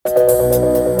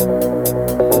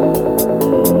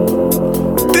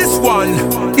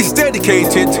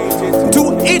dedicated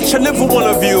to each and every one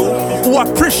of you who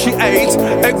appreciate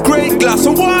a great glass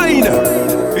of wine.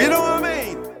 You know what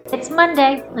I mean? It's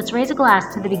Monday. Let's raise a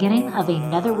glass to the beginning of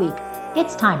another week.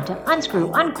 It's time to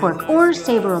unscrew, uncork, or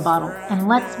savor a bottle, and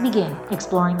let's begin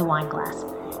exploring the wine glass.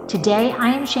 Today, I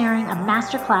am sharing a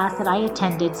masterclass that I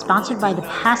attended sponsored by the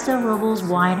Paso Robles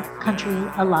Wine Country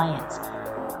Alliance.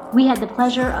 We had the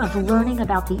pleasure of learning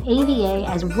about the AVA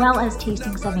as well as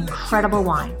tasting some incredible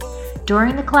wine.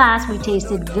 During the class, we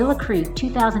tasted Villa Creek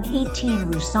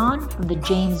 2018 Roussanne from the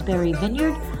James Berry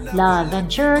Vineyard, La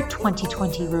Aventure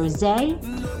 2020 Rosé,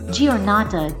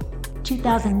 Giornata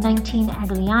 2019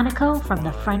 Aglianico from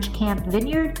the French Camp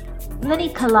Vineyard,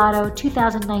 Linicolado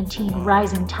 2019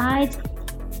 Rising Tides,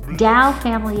 Dow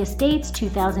Family Estates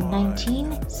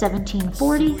 2019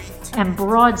 1740, and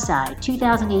Broadside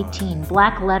 2018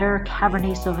 Black Letter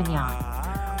Cabernet Sauvignon.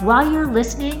 While you're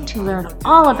listening to learn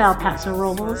all about Paso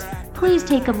Robles, please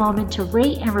take a moment to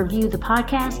rate and review the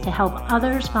podcast to help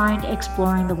others find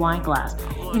Exploring the Wine Glass.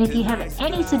 And if you have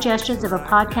any suggestions of a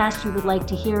podcast you would like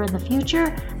to hear in the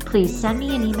future, please send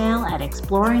me an email at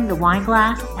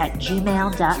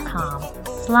exploringthewineglass@gmail.com.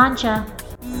 Slancha.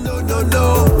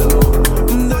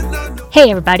 Hey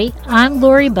everybody, I'm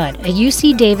Lori Budd, a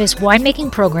UC Davis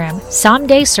winemaking program,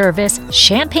 someday service,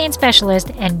 champagne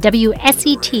specialist, and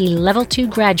WSET Level 2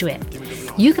 graduate.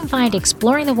 You can find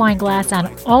Exploring the Wine Glass on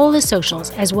all the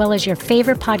socials as well as your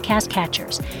favorite podcast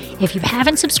catchers. If you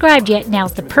haven't subscribed yet,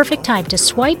 now's the perfect time to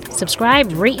swipe,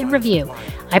 subscribe, rate, and review.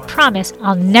 I promise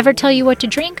I'll never tell you what to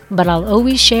drink, but I'll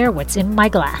always share what's in my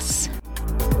glass.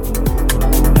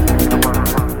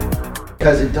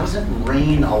 Because it doesn't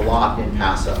rain a lot in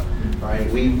Paso. Right,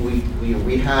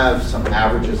 we have some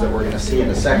averages that we're going to see in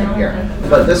a second here.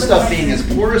 But this stuff, being as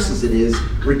porous as it is,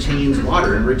 retains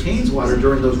water, and retains water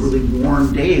during those really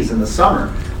warm days in the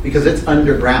summer because it's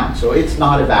underground. So it's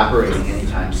not evaporating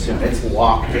anytime soon. It's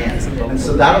locked in. And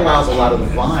so that allows a lot of the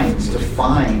vines to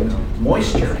find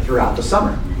moisture throughout the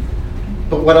summer.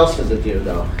 But what else does it do,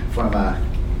 though, from a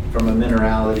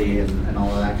minerality and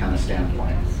all of that kind of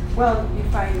standpoint? Well, you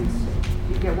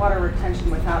get water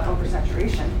retention without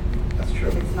oversaturation. That's true.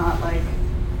 It's not like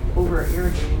over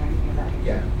irrigating or anything of that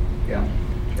nature. Yeah.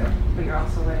 But you're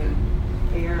also letting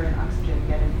air and oxygen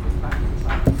get into the vines as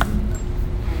well. I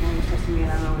know you're testing me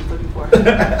and I don't know what I was looking for.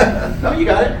 No, you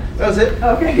got it. That was it.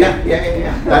 Okay.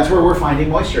 Yeah. That's where we're finding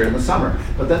moisture in the summer.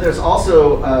 But then there's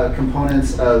also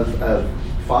components of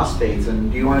phosphates.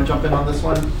 And do you want to jump in on this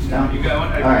one? No, you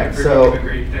got one. All right. I So gave a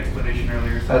great explanation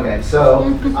earlier. So. Okay. So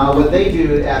what they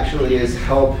do actually is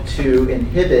help to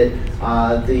inhibit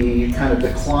the kind of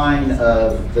decline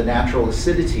of the natural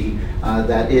acidity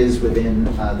that is within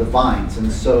the vines. And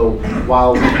so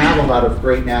while we have a lot of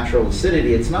great natural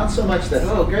acidity, it's not so much that,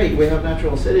 oh great, we have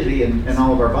natural acidity in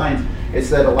all of our vines. It's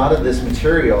that a lot of this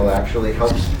material actually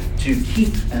helps to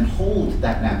keep and hold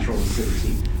that natural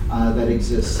acidity that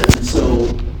exists. And so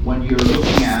when you're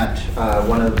looking at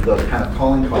one of the kind of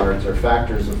calling cards or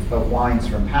factors of wines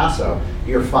from Paso,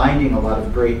 you're finding a lot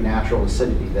of great natural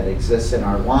acidity that exists in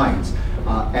our wines,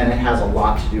 and it has a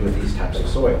lot to do with these types of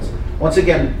soils. Once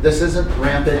again, this isn't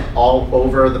rampant all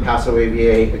over the Paso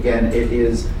AVA. Again, it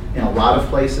is in a lot of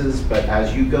places, but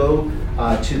as you go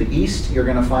to the east, you're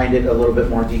going to find it a little bit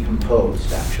more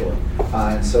decomposed, actually.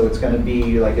 And so it's going to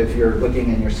be like if you're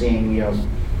looking and you're seeing,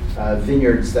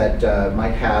 vineyards that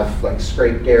might have like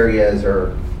scraped areas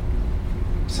or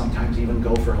sometimes even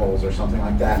gopher holes or something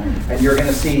like that, and you're going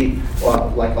to see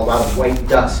like a lot of white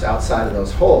dust outside of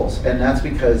those holes, and that's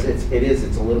because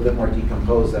it's a little bit more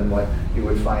decomposed than what you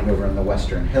would find over in the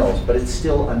western hills, but it's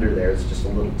still under there. It's just a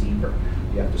little deeper.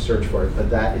 You have to search for it,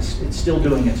 but it's still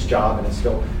doing its job, and it's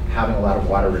still having a lot of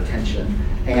water retention,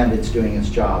 and it's doing its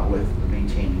job with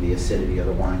maintaining the acidity of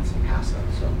the wines in Paso.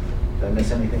 So. Did I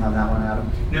miss anything on that one, Adam?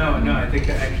 No. I think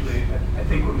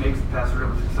what makes Paso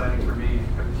Robles exciting for me,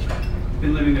 I've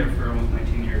been living there for almost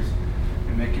 19 years,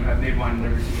 and I've made wine in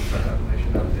every single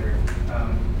sub-appellation out there.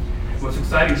 What's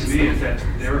exciting to me is that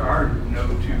there are no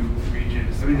two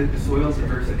regions. I mean, the soil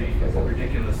diversity is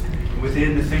ridiculous.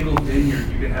 Within the single vineyard,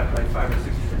 you can have like 5 or 6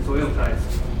 different soil types.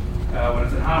 When I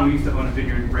was at Hahn, we used to own a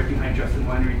vineyard right behind Justin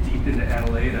Winery, deep into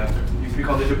Adelaida. It used to be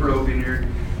called the DeBro Vineyard.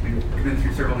 We've been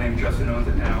through several names. Justin owns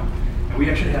it now. And we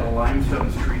actually had a limestone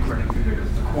streak running through there because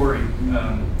it's a quarry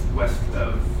west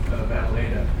of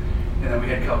Adelaida. And then we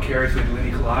had calcareous, we had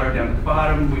Linicolado down at the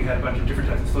bottom. We had a bunch of different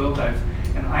types of soil types.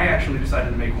 And I actually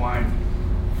decided to make wine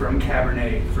from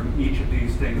Cabernet from each of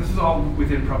these things. This is all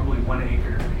within probably 1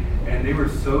 acre. And they were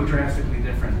so drastically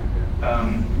different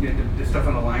The stuff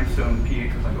on the limestone, the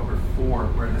pH was like over 4,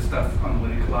 where the stuff on the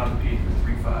linear colada, the pH was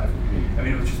 3.5. I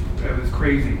mean, it was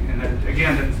crazy. And that,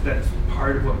 again, that's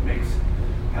part of what makes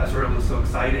Paso Robles so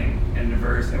exciting and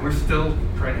diverse. And we're still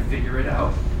trying to figure it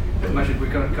out. As much as we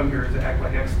come here to act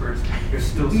like experts, there's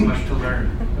still so much to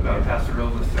learn about Paso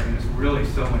Robles. I mean, it's really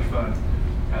so much fun.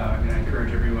 I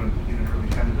encourage everyone, to really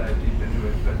kind of dive deep into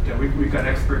it. But we've got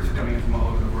experts coming in from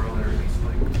all over the world that are just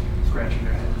like scratching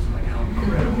their heads, like how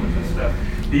incredible is this stuff.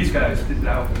 These guys,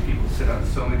 now people sit on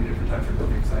so many different types of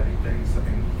really exciting things. I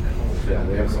mean, yeah,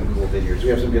 they have some cool videos. We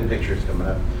have some good pictures coming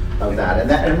up of that.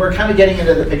 And we're kind of getting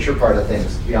into the picture part of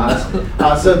things, to be honest.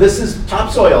 So this is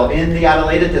topsoil in the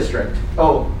Adelaida district.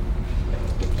 Oh,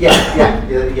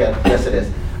 yes it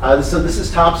is. So this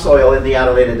is topsoil in the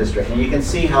Adelaida district, and you can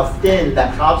see how thin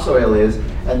that topsoil is,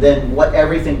 and then what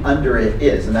everything under it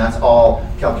is, and that's all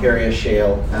calcareous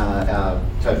shale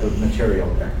type of material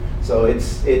there. So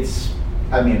it's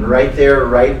right there,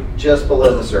 right just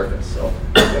below the surface. So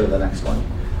let's go to the next one.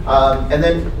 And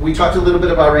then we talked a little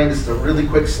bit about rain. This is a really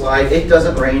quick slide. It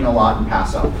doesn't rain a lot in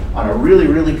Paso. On a really,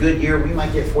 really good year, we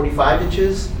might get 45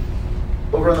 inches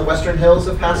over on the western hills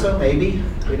of Paso, maybe,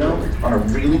 on a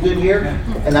really good year.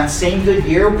 And that same good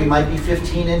year, we might be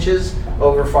 15 inches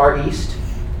over far east.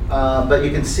 But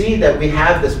you can see that we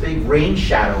have this big rain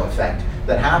shadow effect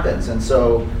that happens. And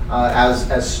so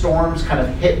as storms kind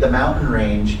of hit the mountain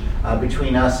range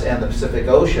between us and the Pacific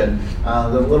Ocean,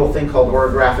 the little thing called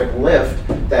orographic lift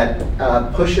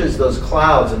that pushes those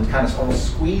clouds and kind of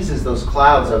almost squeezes those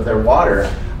clouds of their water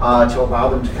to allow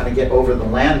them to kind of get over the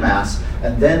landmass,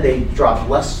 and then they drop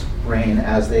less rain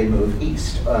as they move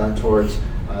east towards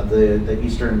the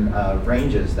eastern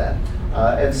ranges then.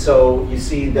 And so you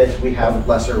see that we have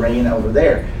lesser rain over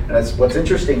there. And what's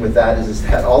interesting with that is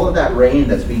that all of that rain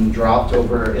that's being dropped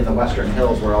over in the western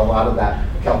hills, where a lot of that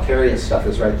calcareous stuff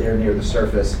is right there near the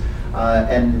surface,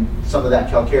 and some of that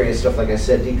calcareous stuff, like I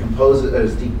said,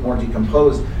 is more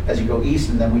decomposed as you go east,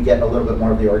 and then we get a little bit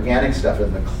more of the organic stuff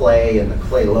and the clay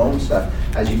loam stuff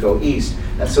as you go east.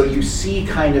 And so you see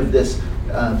kind of this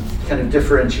kind of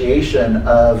differentiation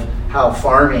of how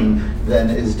farming then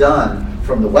is done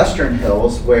from the western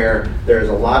hills, where there's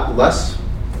a lot less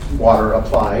water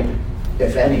applied,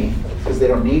 if any, because they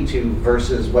don't need to,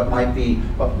 versus what might be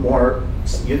more,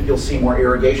 you'll see more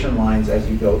irrigation lines as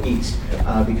you go east,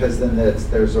 because then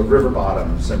there's a river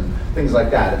bottoms and things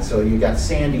like that. And so you got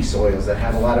sandy soils that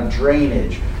have a lot of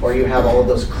drainage, or you have all of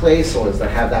those clay soils that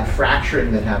have that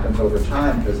fracturing that happens over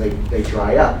time because they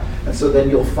dry up. And so then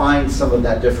you'll find some of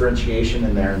that differentiation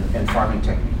in there in farming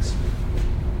techniques.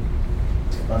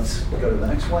 Let's go to the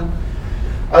next one.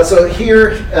 So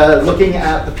here, looking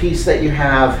at the piece that you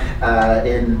have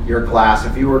in your glass,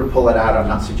 if you were to pull it out, I'm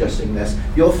not suggesting this,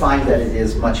 you'll find that it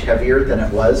is much heavier than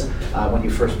it was when you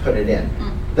first put it in.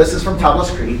 This is from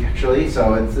Tablas Creek, actually.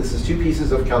 So this is 2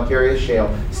 pieces of calcareous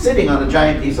shale sitting on a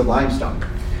giant piece of limestone.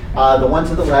 The one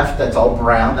to the left, that's all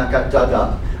brown, that got dug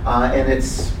up. And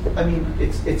it's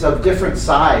of different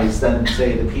size than,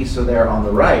 say, the piece there on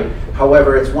the right.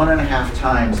 However, it's 1.5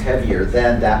 times heavier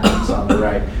than that piece on the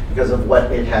right because of what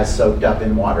it has soaked up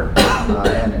in water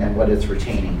and what it's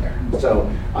retaining there. So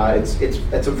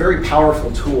it's a very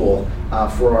powerful tool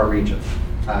for our region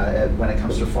when it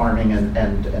comes to farming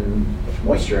and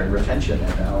moisture and retention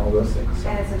and all those things.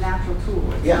 And it's a natural tool.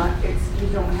 You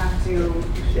don't have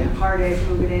to impart it,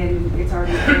 move it in. It's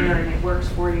already there and it works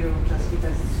for you just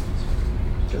because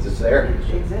it's there.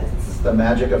 It exists. It's the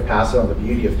magic of Paso and the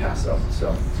beauty of Paso.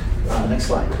 So next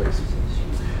slide, please.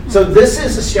 So this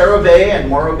is Estero Bay and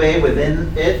Morro Bay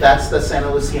within it. That's the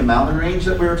Santa Lucia mountain range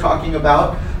that we were talking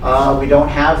about. We don't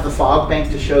have the fog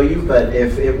bank to show you, but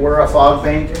if it were a fog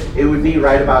bank, it would be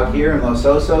right about here in Los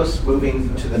Osos,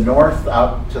 moving to the north,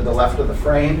 out to the left of the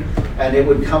frame, and it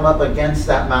would come up against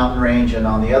that mountain range, and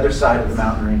on the other side of the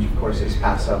mountain range, of course, is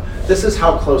Paso. This is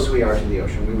how close we are to the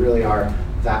ocean. We really are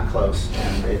that close,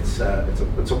 and it's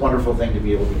a wonderful thing to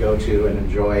be able to go to and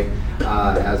enjoy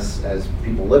as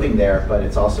people living there, but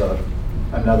it's also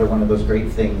another one of those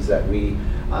great things that we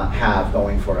have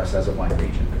going for us as a wine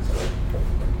region.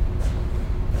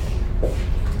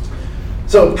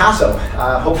 So Paso,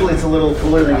 hopefully it's a little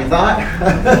cooler than you thought.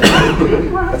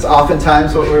 That's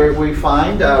oftentimes what we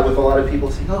find with a lot of people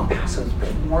saying, oh, Paso's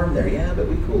pretty warm there. Yeah, but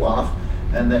we cool off,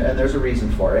 and there's a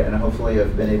reason for it, and hopefully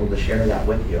I've been able to share that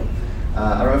with you.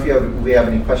 I don't know if we have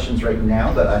any questions right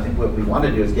now, but I think what we want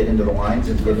to do is get into the wines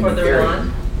and get into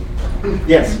pairing.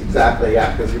 Yes, exactly,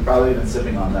 yeah, because you've probably been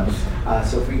sipping on them.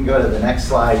 So if we can go to the next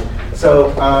slide.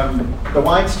 So the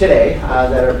wines today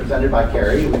that are presented by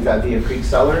Carrie, we've got Via Creek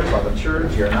Cellars, La Ventura,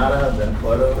 Gironata,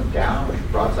 Benecolotto, Down,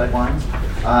 Broadside Wines.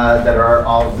 that are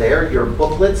all there. Your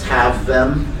booklets have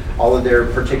them, all of their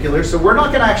particulars. So we're not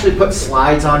going to actually put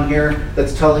slides on here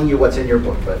that's telling you what's in your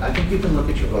booklet. I think you can look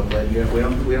at your booklet. We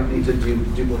don't need to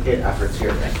duplicate efforts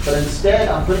here. But instead,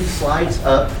 I'm putting slides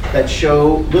up that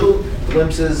show little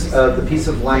glimpses of the piece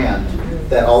of land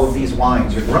that all of these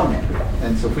wines are grown in.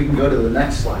 And so if we can go to the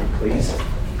next slide, please.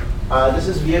 This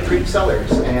is Via Creek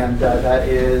Cellars, and that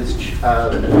is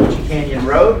Cochise Canyon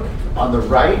Road. On the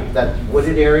right, that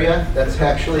wooded area, that's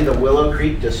actually the Willow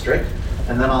Creek District.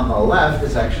 And then on the left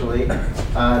is actually the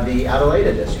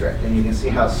Adelaida District. And you can see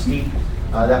how steep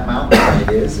that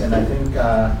mountainside is. And I think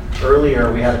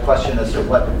earlier we had a question as to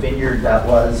what vineyard that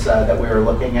was that we were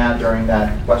looking at during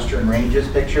that Western Ranges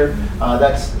picture.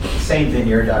 That's the same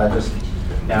vineyard, just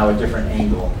now a different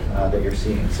angle that you're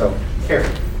seeing. So, Carrie.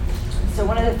 So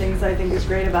one of the things that I think is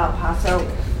great about Paso,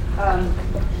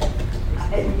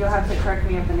 and you'll have to correct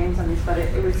me if the names on these, but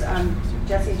it was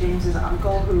Jesse James's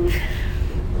uncle who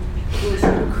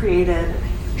created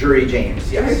Drury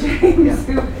James, yes. Drury James,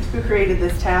 yeah. who created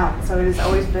this town. So it has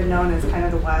always been known as kind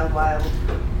of the wild, wild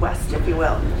west, if you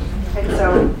will. And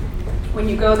so when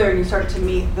you go there and you start to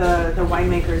meet the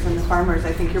winemakers and the farmers,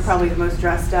 I think you're probably the most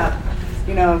dressed up,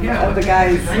 of the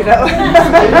guys,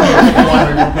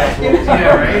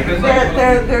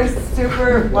 They're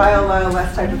super wild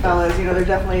west type of fellas. They're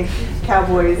definitely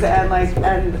cowboys and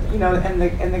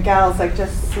and the gals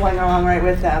just swing along right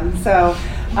with them. So,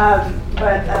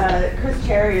 but Chris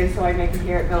Cherry is the winemaker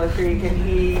here at Willow Creek, and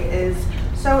he is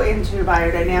so into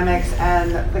biodynamics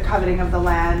and the coveting of the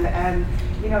land. And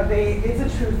it's a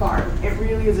true farm. It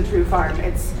really is a true farm.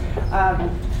 It's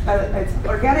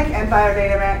organic and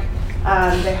biodynamic.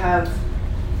 They have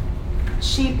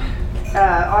sheep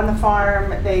on the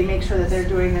farm. They make sure that they're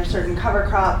doing their certain cover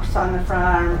crops on the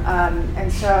farm,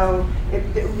 and so it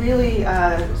really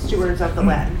stewards of the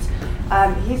land.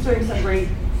 He's doing some great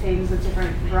things with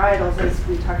different varietals, as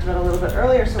we talked about a little bit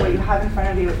earlier. So what you have in front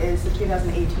of you is the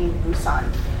 2018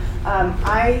 Busan.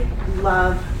 I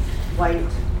love white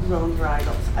Rhone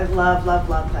varietals. I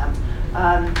love them.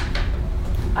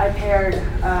 I paired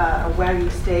a Wagyu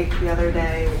steak the other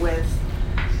day with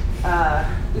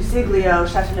Usiglio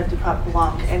Chateauneuf du Pape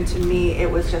Blanc, and to me it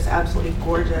was just absolutely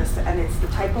gorgeous. And it's the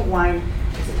type of wine,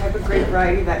 it's the type of grape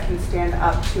variety that can stand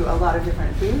up to a lot of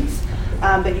different foods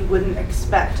that you wouldn't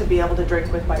expect to be able to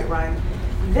drink with white wine.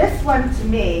 This one to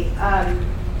me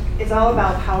is all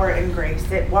about power and grace.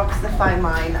 It walks the fine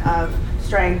line of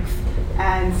strength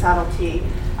and subtlety.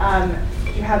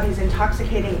 You have these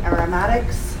intoxicating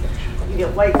aromatics. You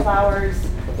get white flowers,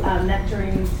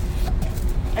 nectarines.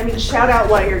 I mean, shout out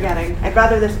what you're getting. I'd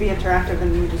rather this be interactive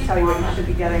than me just tell you what you should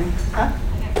be getting. Huh?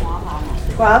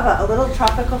 Guava, a little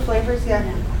tropical flavors, yeah.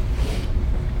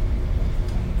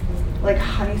 Like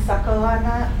honeysuckle on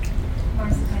that.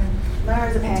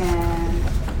 Marzipan.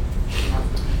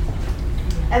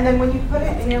 And then when you put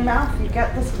it in your mouth, you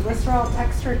get this glycerol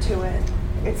texture to it.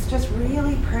 It's just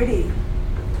really pretty.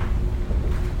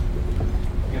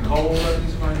 And how old are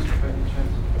these wines, by any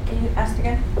chance? Can you ask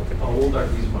again? How old are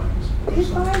these wines?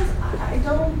 These wines, I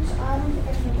don't think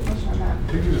I can make a motion on that. I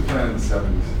think he was planted in the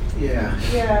 70s.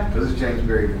 Yeah. Yeah. This is James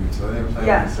Berry vineyard, so they were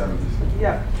planted in the 70s.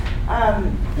 Yeah.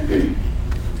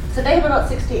 So they have about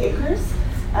 60 acres,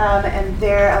 and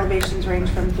their elevations range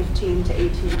from 15 to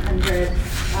 1800.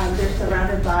 They're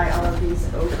surrounded by all of these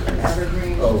oak and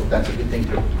evergreen. Oh, that's a good thing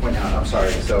to point out. I'm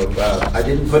sorry. So I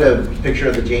didn't put a picture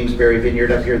of the James Berry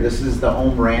vineyard up here. This is the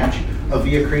home ranch of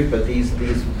Via Creek, but this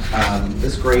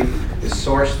grape is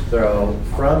sourced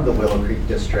from the Willow Creek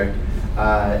district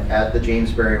at the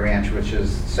James Berry Ranch, which is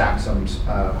Saxum's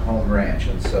home ranch.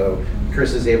 And so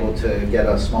Chris is able to get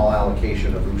a small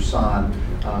allocation of Roussanne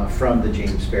from the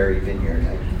James Berry vineyard.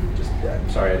 I'm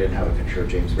sorry I didn't have a picture of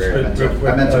James Berry. I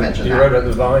meant to mention that. You're right,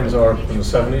 the vines are from the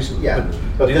 70s. Yeah,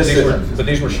 but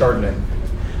these were Chardonnay.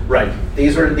 Right.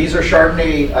 These are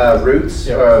Chardonnay roots,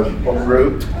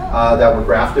 root that were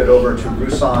grafted over to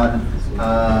Roussanne.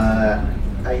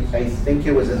 I think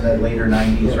it was in the later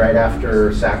 90s, right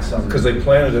after Saxum. Because they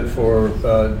planted it for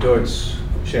Deutz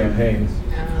Champagne.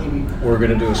 We're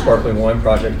going to do a sparkling wine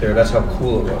project there. That's how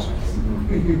cool it was.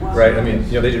 Right? I mean,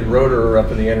 they did Roederer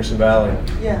up in the Anderson Valley.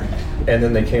 Yeah. And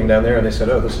then they came down there and they said,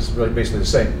 oh, this is really basically the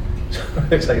same.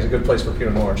 It's like it's a good place for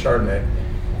Pinot Noir and Chardonnay.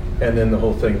 And then the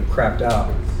whole thing crapped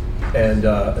out. And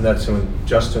that's when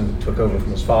Justin took over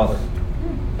from his father.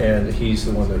 And he's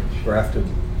the one that grafted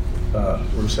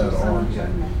Roussanne on.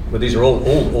 But these are old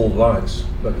vines,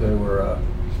 but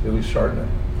it was Chardonnay.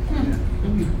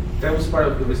 That was part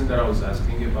of the reason that I was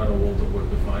asking about how old were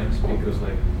the vines, because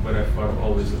what I thought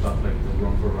always about the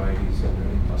wrong varieties, and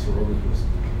then Paso Robles was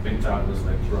Pintag was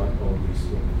throughout all these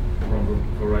rum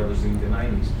varietals in the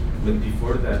 90s. But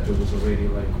before that, there was already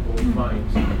like old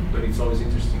vines. But it's always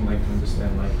interesting, like to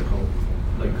understand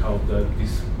how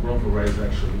these rum varieties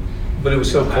actually. But it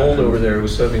was so cold over there. It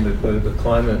was something that the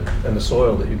climate and the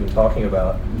soil that you've been talking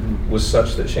about was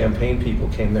such that Champagne people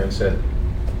came there and said,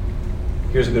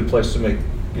 "Here's a good place to make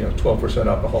 12%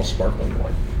 alcohol sparkling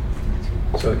wine,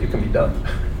 so it can be done."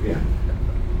 Yeah.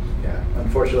 Yeah.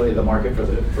 Unfortunately, the market for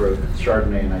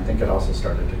Chardonnay, and I think it also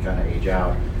started to kind of age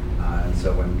out. And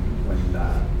so when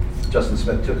Justin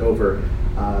Smith took over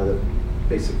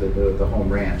basically the home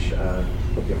ranch,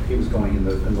 he was going in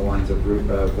the lines of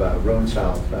Rhone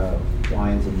style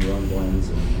wines and Rhone blends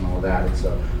and all of that. And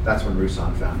so that's when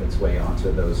Roussanne found its way onto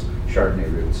those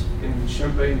Chardonnay roots. In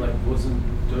Champagne, like wasn't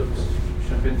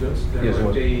Champagne Dutch? Yes, it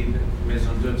was.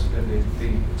 Maison Dutch that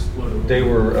they exploded. They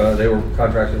were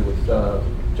contracted with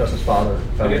Justin's father.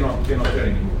 But they're not there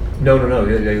anymore. No.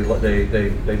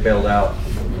 They bailed out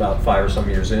about 5 or some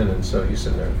years in, and so he's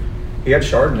sitting there. He had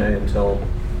Chardonnay until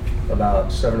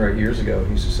about 7 or 8 years ago.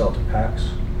 He used to sell it to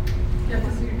PAX. Yeah,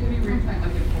 because did he replant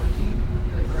like in 14?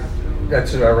 Like after?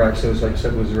 That's right. So it's like I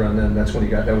said, it was around then. That's when he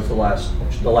got. That was the last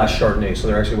Chardonnay. So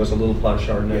there actually was a little plot of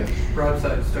Chardonnay. Yeah.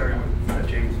 Broadside started with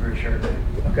Jamesbury Chardonnay.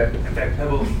 Okay. In fact,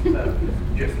 Pebble,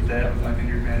 Jeff's dad was my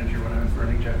vineyard manager when I was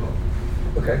running Jekyll.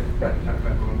 Okay. Right. Talk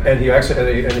about going back. And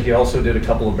he also did a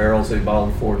couple of barrels that he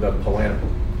bottled for the Polaner.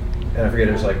 And I forget,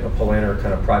 it was like a Polaner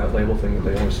kind of private label thing that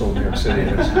they only sold in New York City.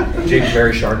 And it's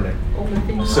Jamesbury Chardonnay.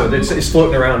 So it's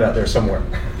floating around out there somewhere.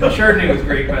 The Chardonnay was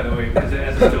great, by the way, because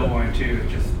as a still wine too, it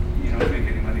just, you don't make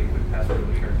any money with Paso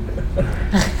Robles Chardonnay.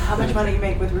 How much money you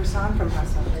make with Roussanne from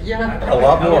Paso? Yeah. A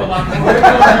lot more.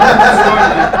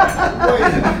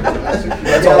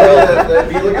 That's all.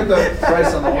 If you look at the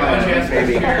price on the wine,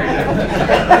 maybe.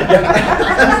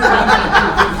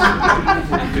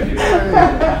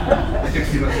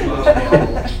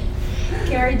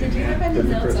 Carrie, did you have any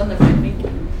notes on the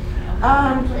winemaking?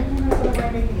 On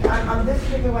this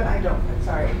particular one, I don't. I'm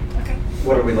sorry. Okay.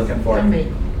 What are we looking for?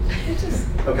 It's just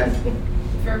Okay.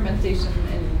 fermentation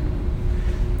and.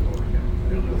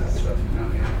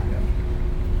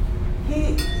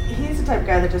 He's the type of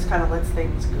guy that just kind of lets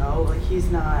things go. Like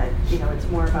he's not, it's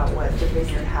more about what the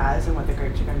vineyard has and what the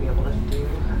grapes are going to be able to do.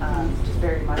 Just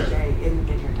very much a in the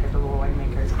vineyard type of a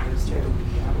winemaker as opposed to,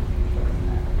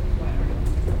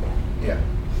 Yeah.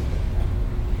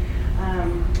 I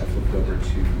flipped over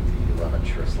to the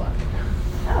L'Aventure slide.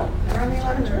 Oh, we're on the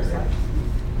 11 slide.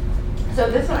 So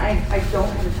this one, I don't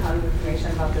have a ton of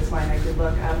information about this wine. I did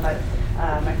look, but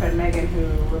my friend Megan, who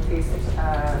will taste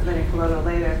Vini Colotto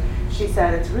later, she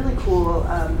said it's really cool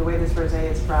the way this rosé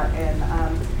is brought in.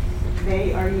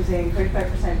 They are using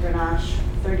 35% Grenache,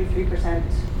 35%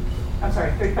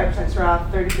 Syrah,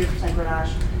 33%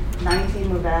 Grenache, 19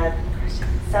 Mourvedre,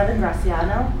 7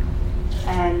 Graciano,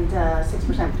 and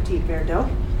 6% Petit Verdot.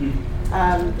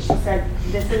 She said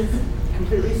this is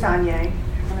completely Saignée,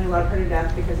 and I love her to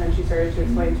death because then she started to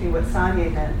explain to me what Saignée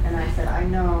meant, and I said, I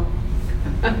know.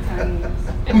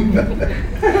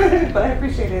 But I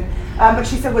appreciate it. But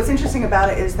she said what's interesting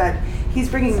about it is that he's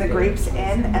bringing the grapes in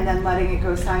and then letting it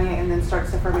go Saignée and then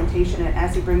starts the fermentation. And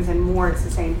as he brings in more, it's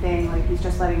the same thing. Like he's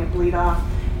just letting it bleed off,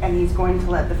 and he's going to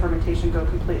let the fermentation go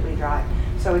completely dry.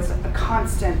 So it's a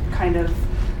constant kind of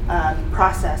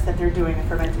process that they're doing and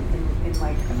fermenting in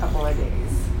like a couple of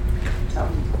days. So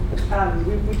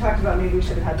we talked about maybe we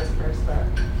should have had this first, but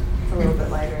it's a little bit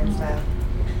lighter instead.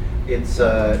 It's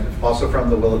also from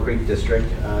the Willow Creek district.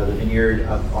 The vineyard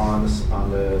up on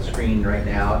the screen right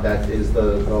now, that is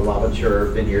the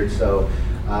L'Aventure vineyard. So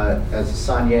as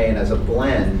a Saignée and as a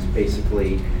blend,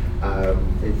 basically,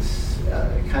 it's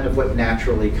kind of what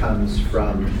naturally comes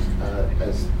from,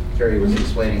 as Carrie was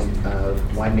explaining,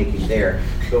 winemaking there.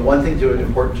 But one thing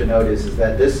important to note is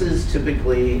that this is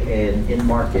typically an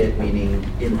in-market, meaning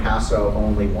in Paso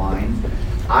only wine.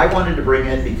 I wanted to bring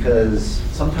it because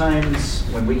sometimes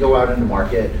when we go out into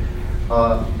market,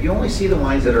 you only see the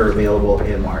wines that are available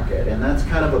in market, and that's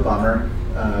kind of a bummer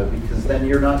because then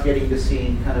you're not getting to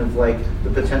see kind of like the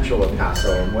potential of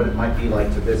Paso and what it might be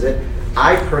like to visit.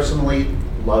 I personally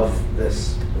love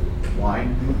this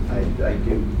wine. I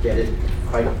do get it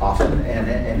quite often,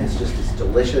 and it's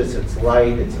delicious. It's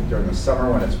light. It's during the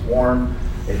summer when it's warm.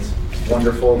 It's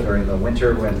wonderful during the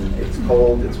winter when it's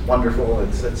cold. It's wonderful.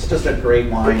 It's just a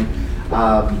great wine.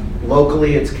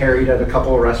 Locally, it's carried at a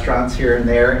couple of restaurants here and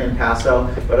there in Paso,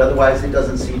 but otherwise it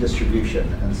doesn't see distribution.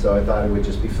 And so I thought it would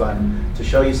just be fun to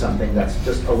show you something that's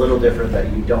just a little different that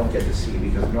you don't get to see,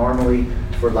 because normally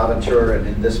for L'Aventure and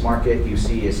in this market, you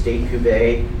see Estate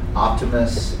Cuvée,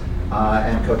 Optimus,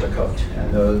 and Côte à Côte.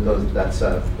 And that's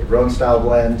a Rhone style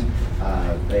blend.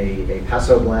 a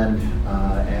Paso blend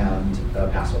and a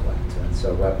Paso blend. And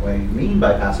so what we mean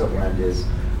by Paso blend is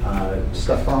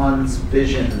Stefan's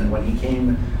vision when he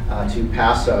came to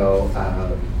Paso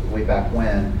way back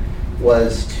when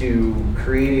was to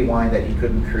create a wine that he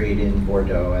couldn't create in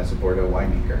Bordeaux as a Bordeaux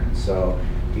winemaker. And so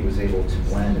he was able to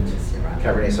blend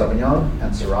Cabernet Sauvignon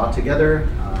and Syrah together,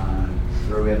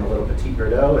 throw in a little Petit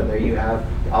Verdot, and there you have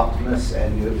Optimus,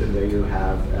 and there you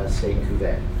have State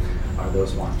Cuvée, are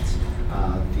those wines.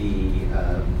 The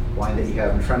wine that you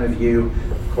have in front of you,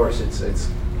 of course, it's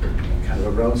kind of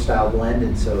a Rhone style blend,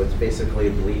 and so it's basically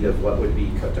a bleed of what would be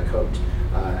Côte de Côte,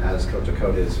 as Côte de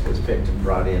Côte is picked and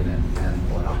brought in and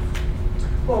bled off.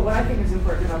 Well, what I think is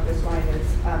important about this wine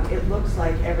is it looks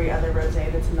like every other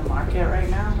rosé that's in the market right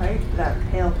now, right? That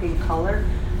pale pink color.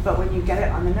 But when you get it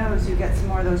on the nose, you get some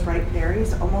more of those ripe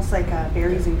berries, almost like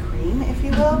berries and cream, if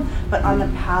you will. But on the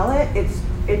palate,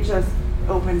 it just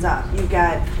opens up. You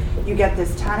get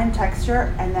this tannin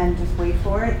texture, and then just wait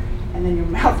for it, and then your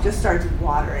mouth just starts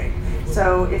watering.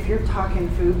 So if you're talking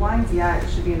food wines, yeah, it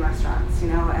should be in restaurants,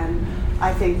 and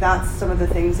I think that's some of the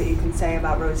things that you can say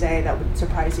about rosé that would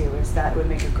surprise you, is that it would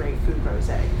make a great food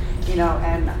rosé,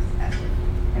 and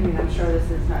I mean, I'm sure this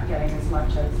is not getting as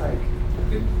much as like.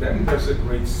 That has a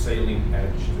great sailing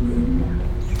edge to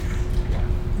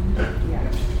it. Yeah.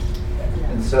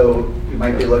 And so you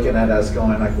might be looking at us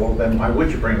going like, well, then why would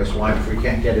you bring this wine if we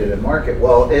can't get it in market?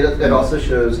 Well, it also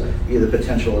shows you the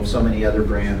potential of so many other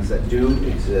brands that do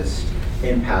exist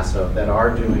in Paso that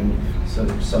are doing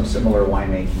some similar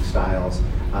winemaking styles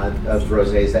of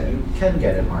rosés that you can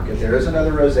get in market. There is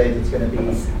another rosé that's going to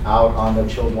be out on the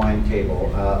chilled wine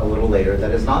table a little later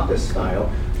that is not this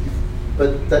style,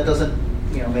 but that doesn't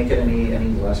make it any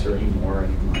less or any more or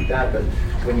anything like that. But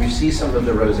when you see some of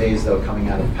the rosés though coming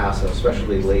out of Paso,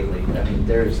 especially lately, I mean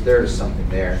there's something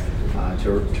there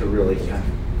to really kind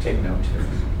of take note to.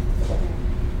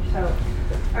 So,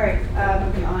 all right,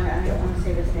 moving on. I don't want to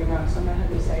say this name wrong, so I'm gonna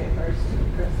have you say it first,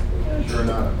 Chris.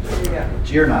 Giornata. There you go.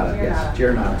 Giornata, yes,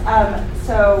 Giornata.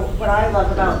 So what I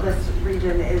love about this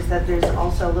region is that there's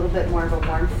also a little bit more of a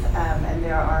warmth, and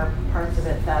there are parts of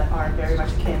it that are very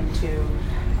much akin to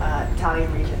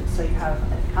Italian regions. So you have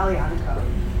Aglianico,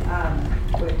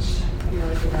 which, as you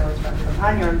know, is from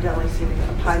Campania, and generally seen in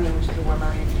Campania, which is a warmer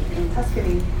region in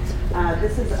Tuscany.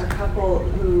 This is a couple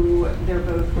who, they're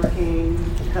both working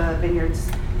the vineyards.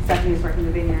 Stephanie's working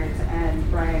the vineyards, and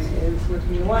Brian is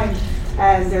working the wine.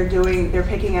 And they're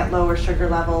picking at lower sugar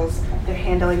levels. They're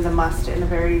handling the must in a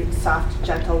very soft,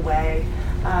 gentle way.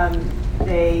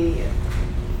 They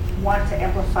want to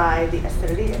amplify the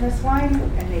acidity in this wine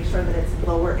and make sure that it's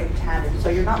lower in tannin. So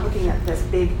you're not looking at this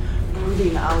big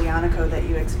brooding Aglianico that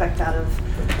you expect out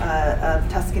of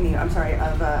Tuscany, of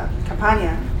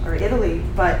Campania or Italy,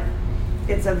 but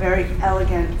it's a very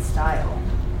elegant style.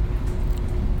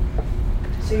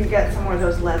 So you get some more of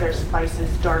those leather spices,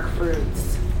 dark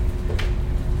fruits.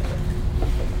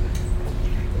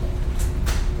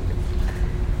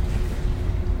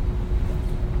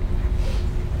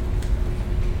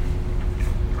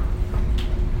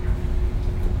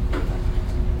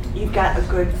 You've got a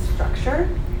good structure,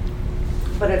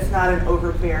 but it's not an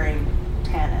overbearing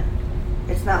tannin.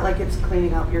 It's not like it's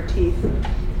cleaning out your teeth.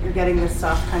 You're getting this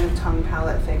soft kind of tongue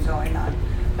palate thing going on.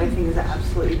 I think is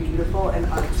absolutely beautiful and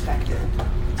unexpected.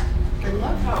 I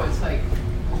love how it's like,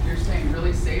 you're saying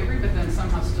really savory, but then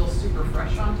somehow still super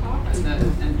fresh on top,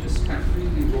 and just kind of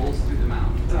freely rolls through the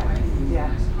mouth that way. Yeah.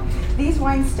 Nice. These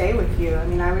wines stay with you. I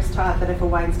mean, I was taught that if a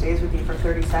wine stays with you for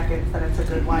 30 seconds, then it's a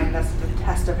good wine. That's the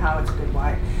test of how it's a good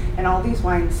wine. And all these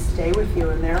wines stay with you,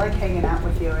 and they're like hanging out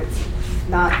with you. It's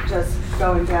not just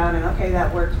going down and, okay,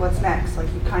 that worked, what's next? Like,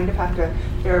 you kind of have to,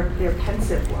 they're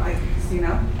pensive wines,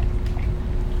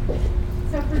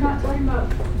 So if we're not talking about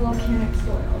volcanic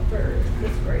soil for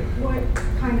this grape, what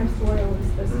kind of soil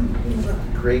is this being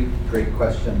grown? Great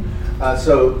question.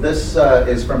 So this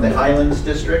is from the Highlands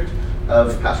district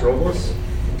of Paso Robles.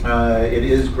 It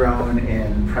is grown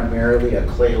in primarily a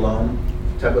clay loam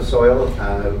type of soil.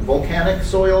 Volcanic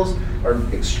soils are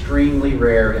extremely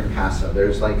rare in Paso.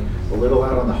 There's like a little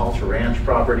out on the Halter Ranch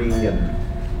property, and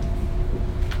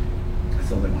that's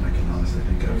the only one I can honestly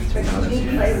think of, to be honest.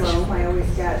 Clay loam, I always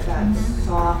get that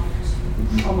soft,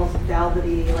 almost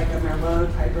velvety, like a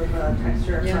Merlot type of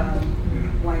texture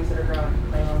from wines that are grown in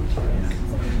clay loam.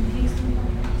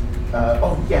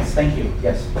 Yes, thank you.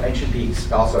 Yes, Ancient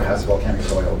Peaks also has volcanic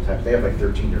soil type. They have like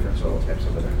 13 different soil types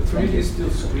over there. It really still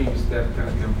screams that kind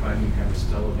of Campania kind of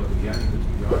style of Aglianico, to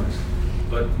be honest.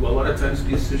 But a lot of times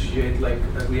we associate like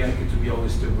Aglianico to be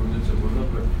always Taverna,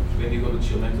 but when you go to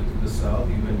Cilento to the south,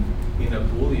 even in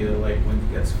Apulia, like when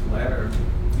it gets flatter,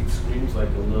 it screams like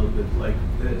a little bit like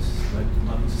this, like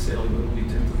not necessarily what we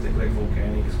tend to think like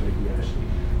volcanic is going to be actually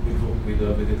with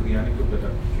Vegetarianico, but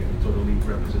that can totally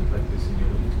represent like this in your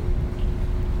little.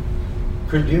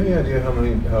 Chris, do you have any idea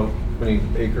how many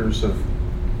acres of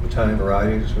Italian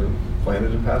varieties are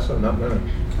planted in Paso? Not many.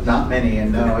 Not many,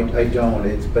 and no, I don't.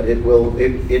 It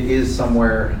is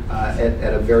somewhere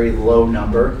at a very low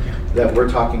number that we're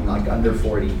talking like under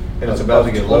 40. And it's about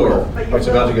to get lower. It's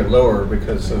about to get lower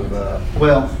because of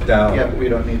Dow. Yeah, we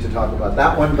don't need to talk about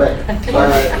that one,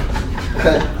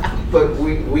 but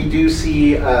we do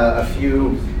see a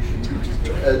few.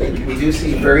 We do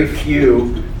see very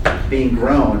few being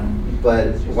grown.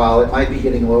 But while it might be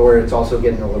getting lower, it's also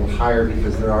getting a little higher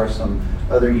because there are some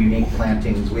other unique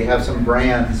plantings. We have some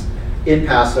brands in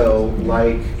Paso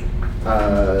like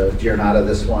Giornata,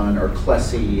 this one, or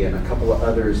Clessie, and a couple of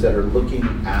others that are looking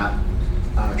at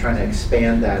trying to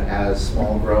expand that as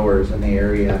small growers in the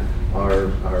area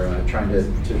are trying to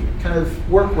kind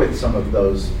of work with some of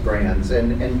those brands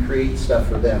and create stuff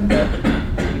for them. But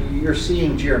you're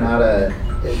seeing Giornata,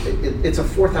 it's a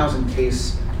 4,000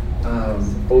 case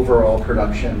overall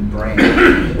production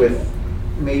brand with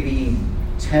maybe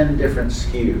 10 different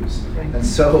SKUs, and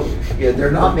so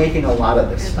they're not making a lot of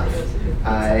this stuff,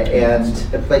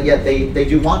 but yet they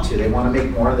do want to. They want to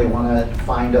make more. They want to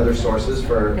find other sources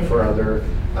for other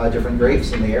different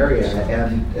grapes in the area,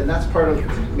 and that's part of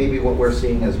maybe what we're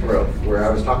seeing as growth. Where I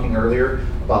was talking earlier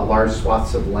about large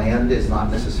swaths of land is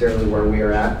not necessarily where we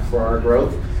are at for our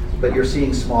growth. But you're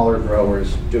seeing smaller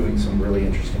growers doing some really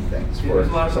interesting things. There's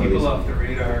a lot of people off the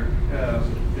radar that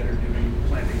are doing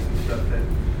plantings and stuff that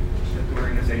the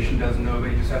organization doesn't know,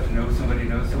 but you just have to know somebody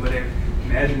knows somebody.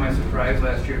 Imagine my surprise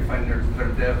last year finding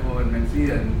Verdejo and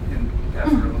Mencia and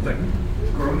Paso. It's like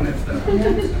growing that stuff. I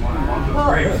want those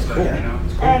grapes, but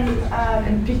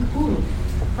And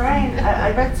Brian,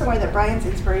 I read somewhere that Brian's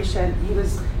inspiration,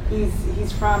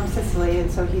 he's from Sicily,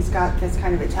 and so he's got this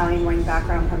kind of Italian wine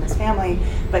background from his family,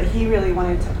 but he really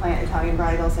wanted to plant Italian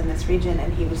varietals in this region,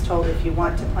 and he was told, if you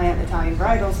want to plant Italian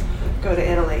varietals, go to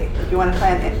Italy. If you want to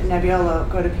plant Nebbiolo,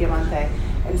 go to Piemonte.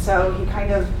 And so he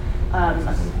kind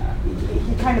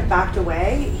of backed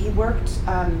away. He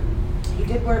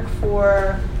did work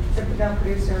for the Fidel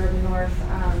producer in the north.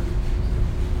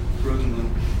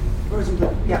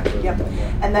 Rosenblum, yep.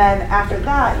 And then after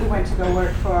that, he went to go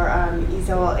work for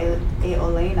Isola e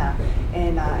Olena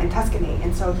in Tuscany.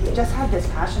 And so he just had this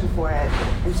passion for it.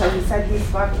 And so he said he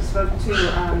spoke to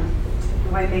the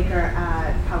winemaker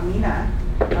at Palmina,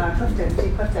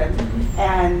 Clifton,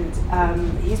 and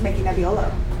he's making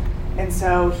Nebbiolo. And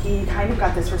so he kind of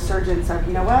got this resurgence of,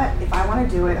 you know what, if I want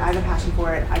to do it, I have a passion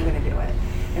for it, I'm going to do it.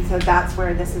 And so that's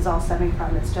where this is all stemming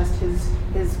from. It's just his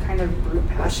kind of brute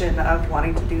passion of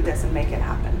wanting to do this and make it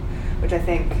happen, which I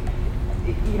think,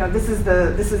 this is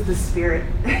the spirit,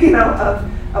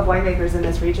 of winemakers in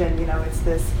this region. It's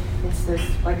this,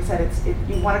 like I said,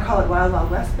 you want to call it Wild Wild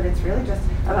West, but it's really just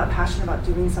about passion about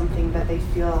doing something that they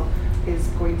feel is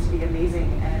going to be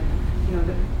amazing, and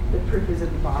the proof is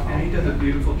in the bottle. And he does a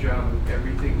beautiful job with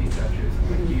everything he touches.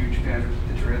 I'm a huge fan of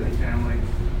the Terezi family.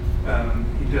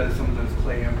 He does some of those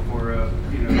clay amphora,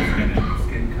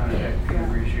 skin contact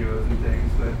ratios and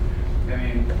things. But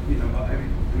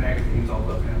the magazines all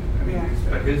love him.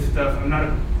 But his stuff, I'm not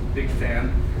a big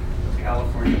fan of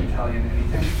California Italian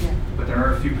anything. But there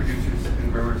are a few producers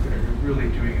and growers that are really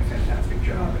doing a fantastic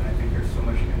job, and I think there's so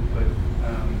much input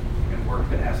and work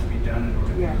that has to be done in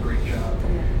order to do a great job.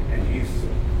 And he's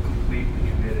completely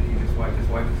committed. His wife is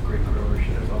a great grower.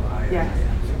 She does all the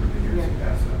high-end super vineyards in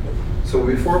Paso. So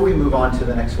before we move on to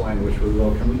the next wine, which we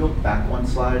will, can we go back one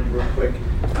slide real quick?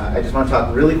 I just want to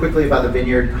talk really quickly about the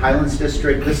vineyard. Highlands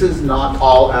District, this is not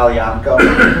all Aglianico.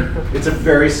 It's a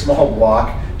very small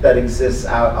block that exists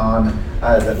out on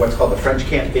what's called the French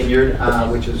Camp Vineyard,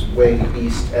 which is way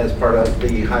east as part of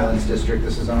the Highlands District.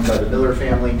 This is owned by the Miller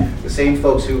family, the same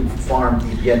folks who farmed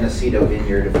the Biennacido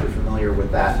Vineyard, if you're familiar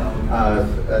with that,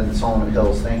 in Solomon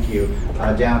Hills, thank you,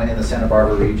 down in the Santa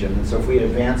Barbara region. And so if we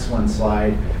advance one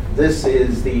slide, this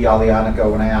is the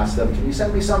Aglianico when I asked them, can you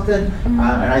send me something? And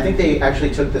I think they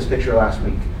actually took this picture last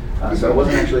week. So it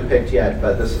wasn't actually picked yet,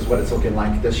 but this is what it's looking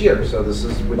like this year. So this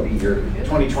would be your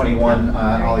 2021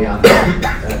 Aglianico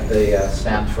that they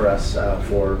snapped for us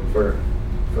for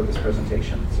this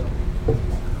presentation. So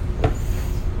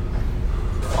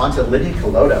on to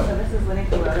Linicolotto. So this is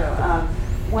Linicolotto.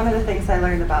 One of the things I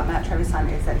learned about Matt Trevisan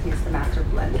is that he's the master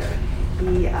blender.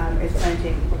 He is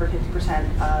planting over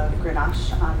 50% of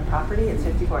Grenache on the property. It's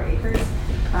 54 acres.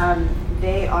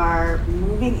 They are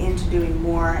moving into doing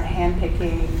more hand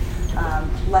picking,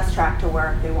 less tractor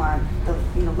work. They want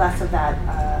less of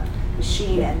that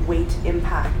machine and weight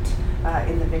impact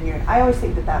in the vineyard. I always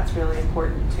think that that's really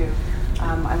important too.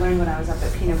 I learned when I was up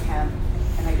at Pinot Camp,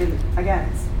 and I didn't, again,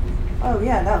 it's, oh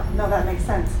yeah, no, that makes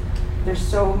sense. There's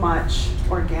so much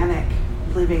organic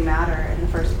living matter in the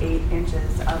first 8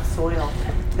 inches of soil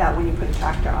that when you put a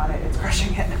tractor on it, it's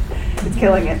crushing it. It's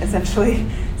killing it, essentially.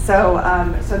 So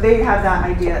they have that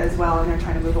idea as well, and they're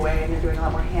trying to move away, and they're doing a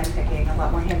lot more hand picking, a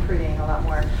lot more hand pruning, a lot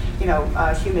more,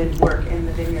 human work in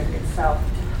the vineyard itself.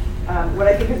 What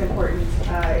I think is important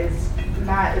is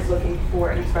Matt is looking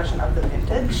for an expression of the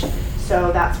vintage.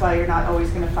 So that's why you're not always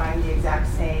going to find the exact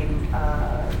same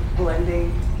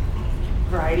blending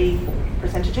variety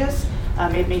percentages.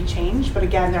 It may change, but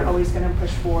again, they're always going to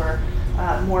push for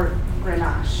more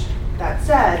Grenache. That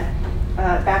said,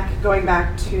 going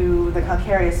back to the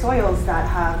calcareous soils that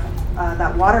have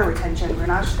that water retention,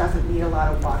 Grenache doesn't need a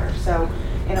lot of water. So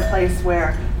in a place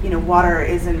where water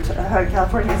isn't,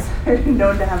 California is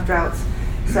known to have droughts,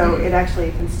 so it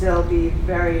actually can still be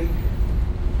very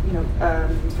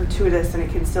fortuitous, and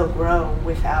it can still grow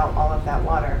without all of that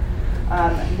water.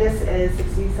 This is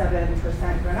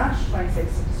 67% Grenache,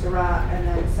 26 Syrah, and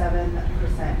then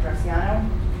 7% Graciano.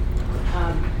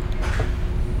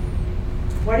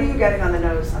 What are you getting on the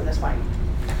nose on this wine?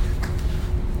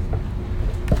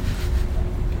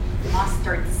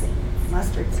 Mustard seeds.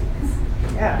 Mustard seeds.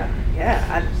 Yeah.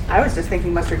 I was just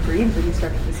thinking mustard greens when you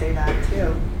started to say that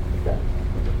too.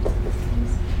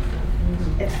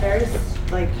 It's very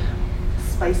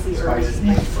spicy, herby.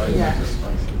 Yeah.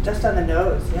 Just on the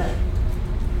nose, yeah.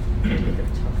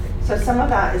 So some of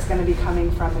that is going to be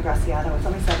coming from the Graciano. It's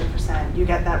only 7%. You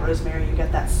get that rosemary, you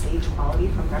get that sage quality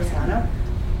from Graciano.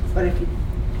 But if you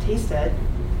taste it,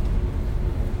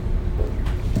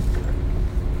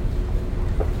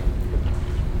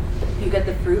 you get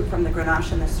the fruit from the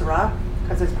Grenache and the Syrah,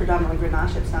 because it's predominantly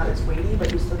Grenache. It's not as weighty,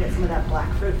 but you still get some of that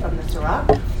black fruit from the Syrah.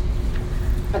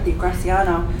 But the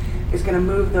Graciano is going to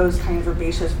move those kind of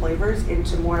herbaceous flavors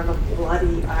into more of a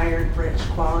bloody, iron-rich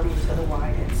quality to the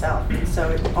wine itself. And so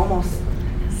it's almost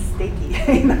steaky,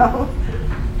 Can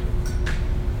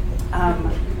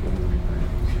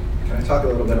I talk a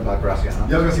little bit about Graciano?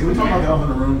 Yeah, I was going to say, we talk about the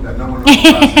elephant in the room that no one knows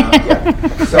about Graciano.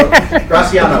 Yeah. So,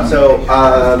 Graciano,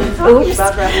 talking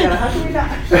about Graciano, how can we not?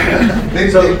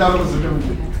 They thought it was a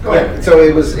different. Go ahead. So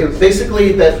it was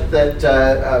basically that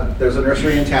there's a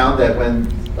nursery in town that when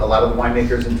a lot of the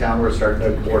winemakers in town were starting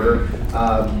to order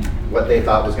what they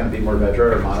thought was going to be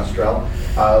Mourvedre or Monastrell,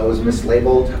 was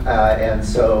mislabeled, and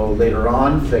so later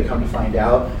on they come to find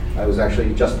out it was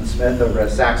actually Justin Smith over at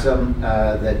Saxum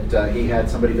that he had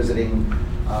somebody visiting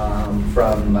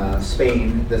from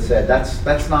Spain that said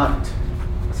that's not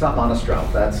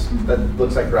Monastrell, that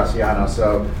looks like Graciano.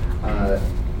 So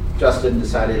Justin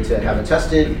decided to have it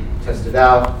tested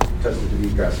out, tested to be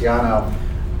Graciano.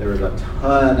 There was a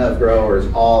ton of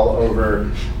growers all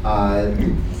over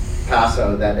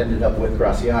Paso that ended up with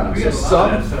Graciano. We have a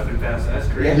lot of that stuff in Paso. That's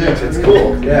great. Yeah, it's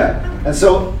cool. Yeah, and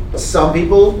so some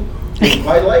people didn't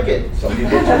quite like it. Some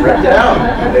people just ripped it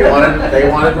out. They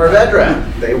wanted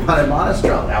Mourvedre. They wanted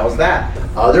Monastrell. That was that.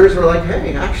 Others were like,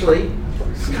 hey, actually,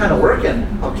 it's kind of working.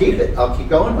 I'll keep it. I'll keep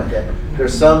going with it.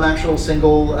 There's some actual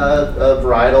single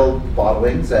varietal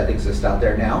bottlings that exist out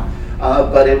there now.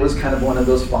 But it was kind of one of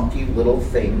those funky little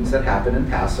things that happened in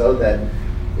Paso that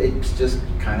it's just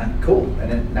kind of cool,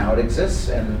 and now it exists,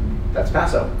 and that's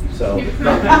Paso. So you could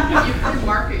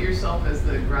market yourself as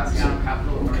the Graciano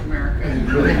capital of North America.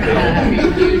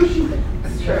 Huge.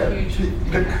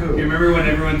 That's true. You remember when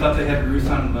everyone thought they had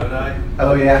Roussan and Lodi?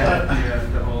 Oh yeah.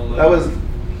 The whole. That was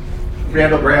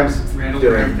Randall Graham's Randall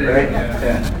doing, Graham thing, right?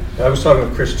 yeah. I was talking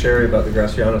with Chris Cherry about the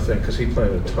Graciano thing because he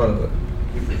planted a ton of it.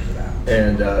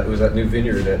 And it was that new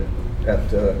vineyard at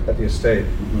the estate,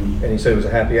 and he said it was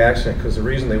a happy accident because the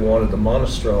reason they wanted the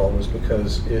Monastrell was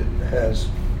because it has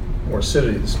more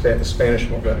acidity. The Spanish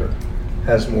Mourvedre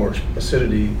has more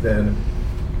acidity than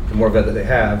the Mourvedre that they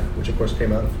have, which of course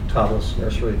came out of Tavlos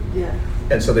Nursery. Yeah.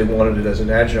 And so they wanted it as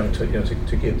an adjunct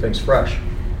to keep things fresh.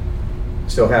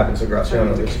 Still happens that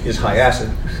Graciano is high acid,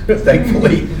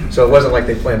 thankfully. So it wasn't like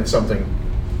they planted something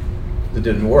that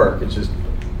didn't work. It's just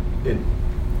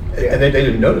and they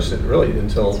didn't notice it really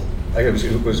until I guess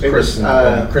it was Chris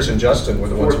and Justin were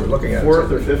the ones who were looking at it.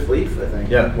 Fourth or fifth leaf, I think.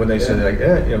 Yeah, when they said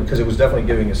because it was definitely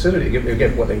giving acidity, it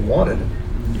get what they wanted,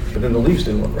 but then the leaves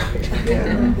didn't look right.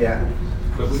 Yeah.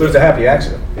 So it was a happy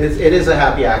accident. It is a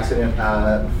happy accident in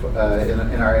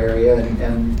our area,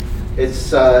 and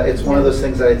it's one of those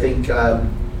things that I think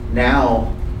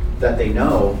now that they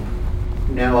know,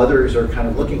 now others are kind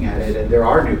of looking at it, and there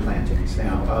are new plantings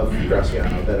now of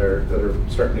Graciano that are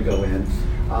starting to go in.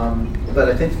 But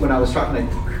I think when I was talking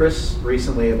to Chris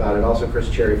recently about it, also Chris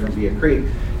Cherry from Via Creek,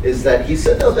 is that he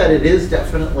said though that it is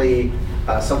definitely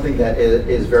something that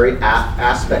is very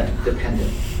aspect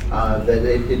dependent. That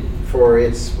it for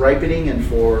its ripening and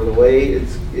for the way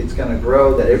it's going to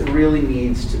grow, that it really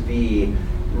needs to be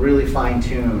really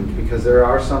fine-tuned, because there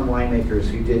are some winemakers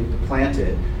who did plant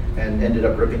it and ended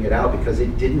up ripping it out because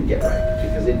it didn't get ripe,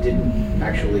 because it didn't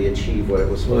actually achieve what it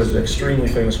was Well, supposed there's to. an extremely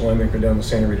famous winemaker down the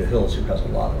Santa Rita Hills who has a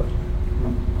lot of it.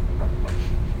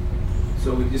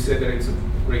 So would you say that it's a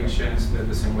great chance that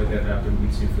the same way that happened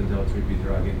with Zinfandel, Trippy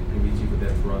Dragon, Primitivo,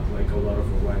 that brought like a lot of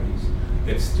varieties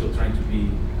that's still trying to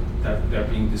be, that they're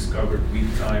being discovered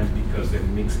with time because they're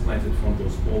mixed planted from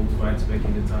those old vines back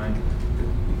in the time,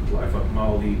 with Life Up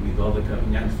Mauli, with all the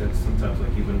Cabernet that sometimes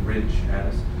like even Ridge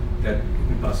has, that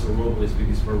Paso Robles with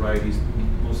these varieties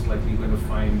most likely going to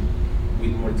find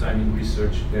with more time in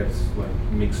research that's like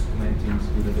mixed plantings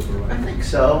with other varieties? I think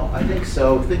so. I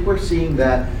think we're seeing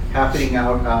that happening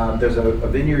out. There's a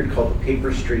vineyard called the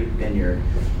Paper Street Vineyard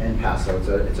in Paso.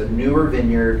 It's a newer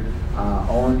vineyard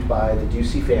owned by the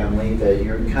Ducey family that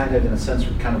you're kind of, in a sense,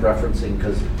 kind of referencing,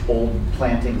 because old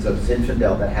plantings of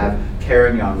Zinfandel that have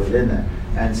Carignan within them.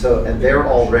 And they're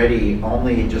already,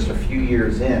 only just a few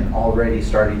years in, already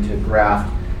starting to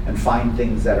graft and find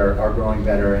things that are growing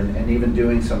better, and even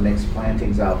doing some mixed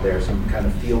plantings out there, some kind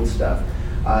of field stuff.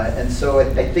 And so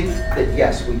I think that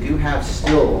yes, we do have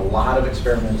still a lot of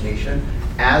experimentation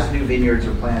as new vineyards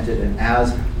are planted and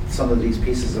as some of these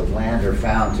pieces of land are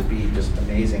found to be just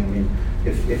amazing. I mean,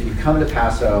 if you come to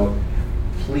Paso,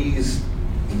 please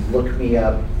look me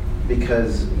up,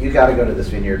 because you got to go to this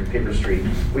vineyard, Paper Street.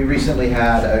 We recently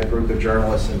had a group of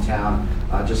journalists in town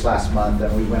just last month,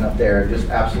 and we went up there and just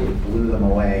absolutely blew them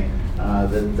away.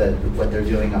 What they're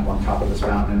doing up on top of this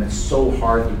mountain, and it's so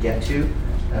hard to get to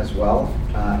as well.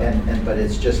 But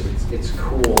it's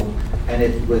cool, and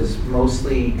it was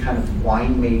mostly kind of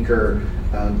winemaker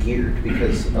geared,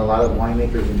 because a lot of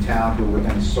winemakers in town who were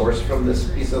going to source from this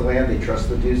piece of land, they trust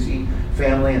the Ducey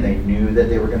family, and they knew that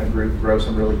they were going to grow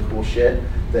some really cool shit,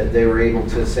 that they were able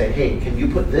to say, hey, can you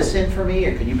put this in for me,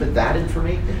 or can you put that in for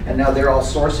me? And now they're all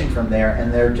sourcing from there,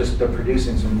 and they're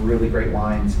producing some really great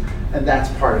wines. And that's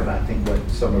part of, I think, what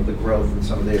some of the growth and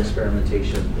some of the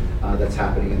experimentation that's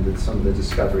happening, and some of the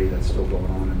discovery that's still going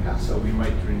on in Paso. So we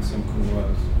might drink some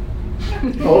Counoise.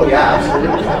 Oh yeah,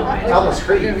 absolutely. Talbot's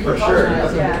Creek, for sure.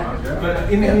 Yeah.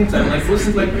 But in the meantime,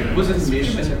 wasn't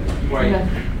Mission quite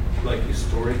like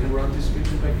historic around this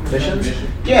region back in the Missions? time?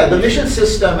 Yeah, the mission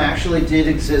system actually did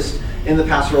exist in the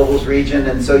Paso Robles region,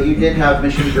 and so you did have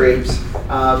mission grapes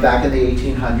back in the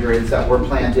 1800s that were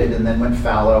planted and then went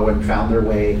fallow and found their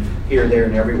way here, there,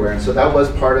 and everywhere. And so that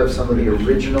was part of some of the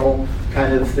original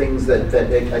kind of things that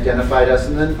identified us.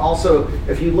 And then also,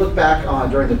 if you look back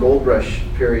during the Gold Rush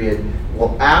period,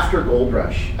 well, after Gold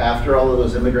Rush, after all of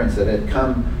those immigrants that had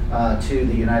come to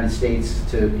the United States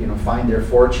to find their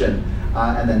fortune,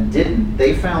 and then didn't,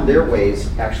 they found their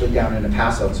ways actually down into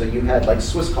Paso. So you had like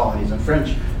Swiss colonies and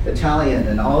French, Italian,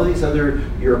 and all of these other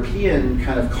European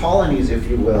kind of colonies, if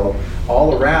you will,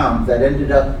 all around, that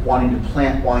ended up wanting to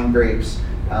plant wine grapes.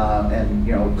 And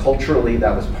culturally,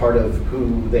 that was part of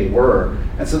who they were.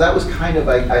 And so that was kind of,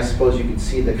 I suppose you could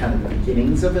see the kind of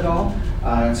beginnings of it all.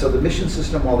 And so the mission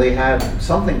system, while they had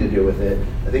something to do with it,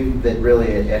 I think that really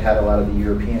it had a lot of the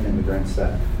European immigrants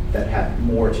that had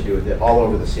more to do with it all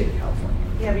over the state of California.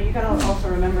 Yeah, but you got to also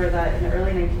remember that in the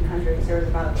early 1900s, there was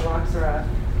about a phylloxera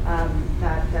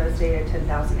that devastated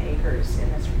 10,000 acres in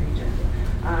this region.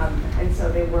 And so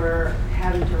they were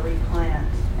having to replant.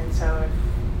 And so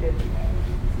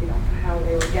how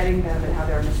they were getting them and how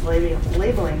they were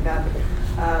mislabeling them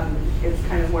is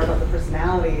kind of more about the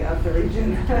personality of the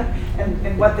region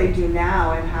and what they do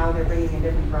now and how they're bringing in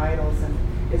different varietals, and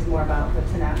is more about the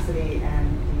tenacity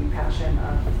and the passion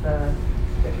of the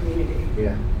community.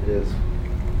 Yeah, it is.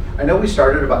 I know we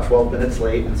started about 12 minutes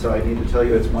late, and so I need to tell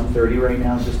you it's 1:30 right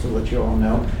now, just to let you all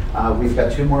know. We've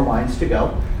got 2 more wines to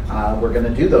go. We're going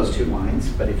to do those 2 wines,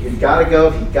 but if you've got to go,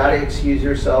 if you've got to excuse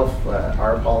yourself,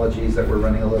 our apologies that we're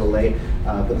running a little late,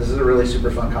 but this is a really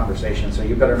super fun conversation, so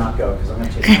you better not go, because I'm going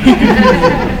to take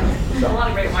There's a lot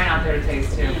of great wine out there to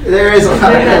taste, too. There is a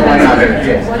lot of good wine out there to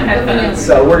taste.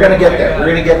 So we're going to get there. We're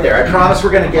going to get there. I promise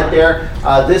we're going to get there.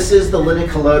 This is the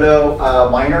Linicoloto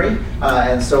winery,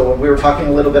 and so when we were talking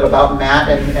a little bit about Matt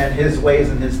and his ways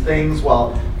and his things,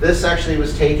 well, this actually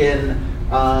was taken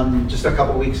just a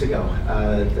couple weeks ago.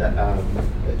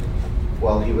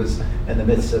 While he was in the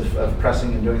midst of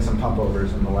pressing and doing some pump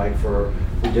overs and the like,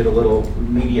 we did a little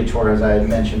media tour, as I had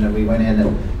mentioned, and we went in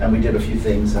and we did a few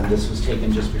things, and this was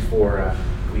taken just before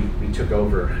we took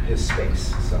over his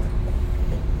space. So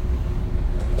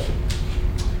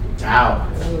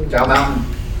Dow Mountain.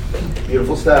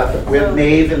 Beautiful stuff. We have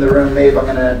Maeve in the room. Maeve, I'm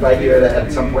going to invite you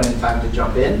at some point in time to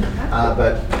jump in.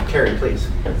 But Carrie, please.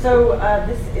 So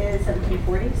this is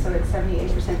 1740, so it's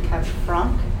 78% Cab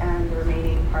Franc, and the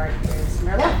remaining part is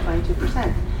Merlot,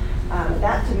 22%.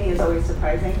 That to me is always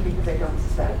surprising because I don't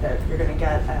suspect that you're going to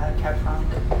get a Cab Franc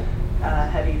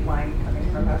heavy wine coming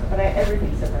from us. But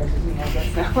everything surprises me, I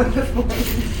guess, now at this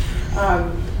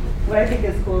point. What I think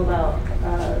is cool about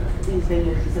these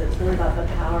vineyards is that it's really about the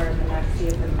power and the majesty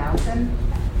of the mountain.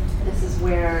 This is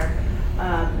where,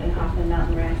 in Hoffman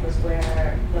Mountain Ranch, was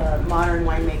where the modern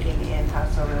winemaking in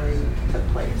Paso really took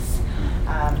place.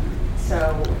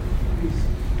 So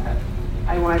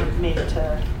I wanted maybe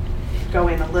to go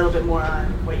in a little bit more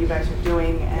on what you guys are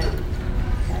doing and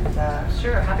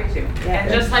sure, happy to. Yeah.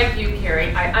 And just like you,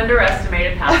 Carrie, I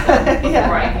underestimated Paso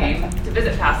before I came to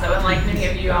visit Paso, and like many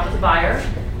of you, I was a buyer.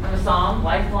 I'm a somm,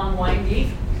 lifelong wine geek.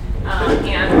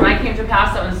 And when I came to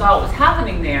Paso and saw what was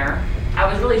happening there,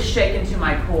 I was really shaken to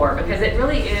my core because it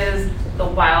really is the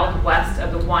wild west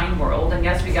of the wine world. And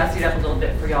yes, we gussied up a little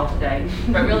bit for y'all today.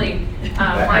 But really, when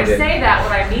I say that,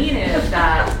 what I mean is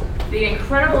that the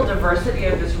incredible diversity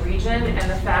of this region and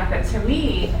the fact that, to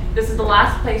me, this is the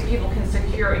last place people can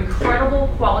secure incredible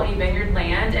quality vineyard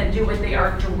land and do what they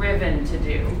are driven to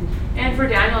do. And for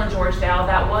Daniel and George Dow,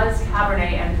 that was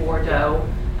Cabernet and Bordeaux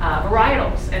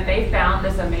varietals, and they found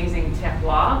this amazing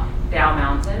terroir, Dow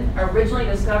Mountain, originally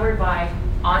discovered by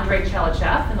Andrei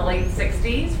Chelychev in the late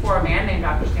 60s for a man named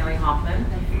Dr. Stanley Hoffman,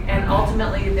 and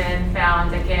ultimately then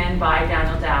found again by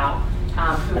Daniel Dow.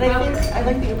 But I think I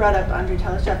like that you brought up Andrei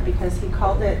Chelychev because he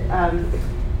called it,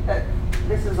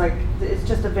 this is like, it's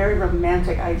just a very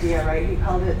romantic idea, right? He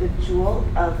called it the jewel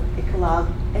of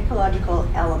ecological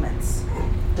elements.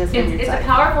 It's a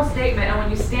powerful statement, and when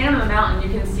you stand on the mountain,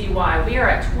 you can see why. We are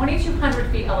at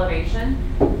 2,200 feet elevation.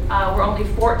 We're only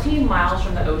 14 miles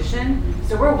from the ocean,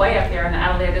 so we're way up there in the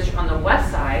Atalaya District on the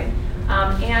west side.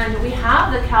 And we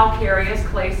have the calcareous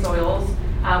clay soils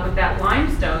with that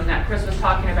limestone that Chris was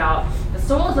talking about, the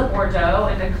soils of Bordeaux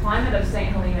and the climate of St.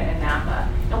 Helena and Napa.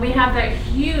 And we have that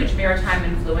huge maritime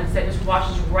influence that just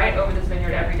washes right over this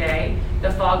vineyard every day.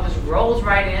 The fog just rolls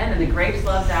right in, and the grapes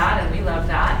love that, and we love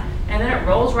that. And then it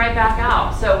rolls right back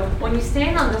out. So when you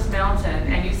stand on this mountain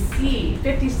and you see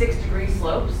 56-degree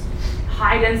slopes,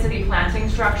 high-density planting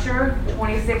structure,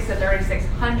 26 to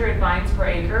 3,600 vines per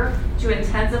acre to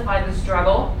intensify the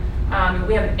struggle.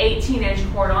 We have an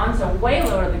 18-inch cordon, so way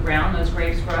low to the ground those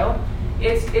grapes grow.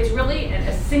 It's really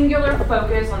a singular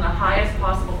focus on the highest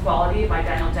possible quality by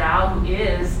Daniel Dow, who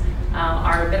is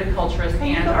our viticulturist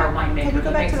and our winemaker. Can you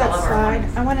go back to that slide?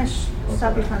 I want to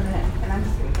stop you for a minute, and I'm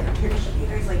just going to get up here to show you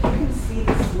guys. Like, you can see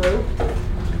the slope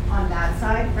on that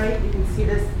side, right? You can see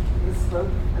this slope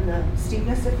and the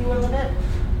steepness, if you will, of it.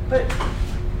 But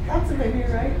that's a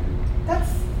vineyard, right? That's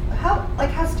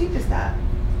how steep is that?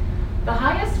 The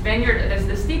highest vineyard,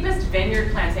 the steepest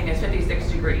vineyard planting is 56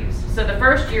 degrees. So the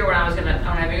first year when I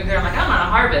moved there, I'm like, I'm on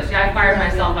a harvest. Yeah, I fired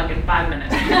myself like in 5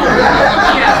 minutes. I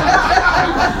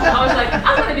was like,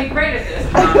 I'm going to be great at this.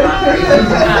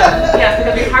 Yes,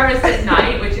 because we harvest at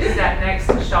night, which is that next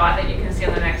shot that you can see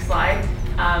on the next slide,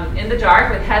 in the dark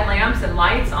with headlamps and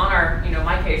lights on our,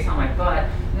 my case on my butt.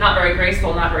 Not very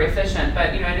graceful, not very efficient,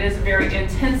 but it is a very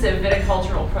intensive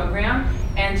viticultural program.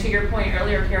 And to your point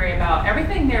earlier, Carrie, about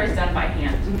everything there is done by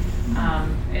hand.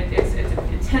 It's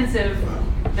an intensive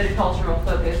viticultural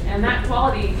focus, and that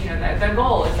quality, the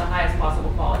goal is the highest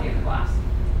possible quality in the glass.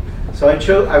 So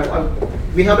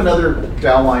we have another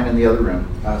Dow wine in the other room,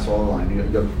 so I'll line,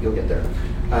 you'll get there.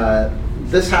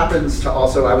 This happens to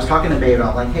also, I was talking to Maeve, and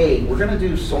I'm like, hey, we're going to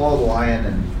do Soul of the Lion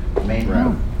in the main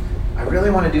room. I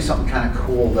really want to do something kind of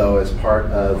cool, though, as part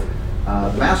of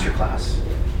the masterclass.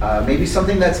 Maybe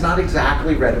something that's not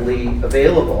exactly readily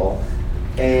available.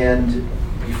 And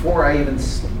before I even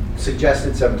suggested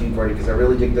 1740, because I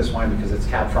really dig this wine because it's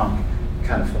Cab Franc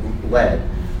kind of led,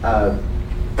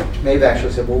 Maeve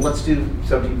actually said, well, let's do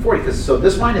 1740. So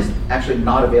this wine is actually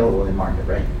not available in market,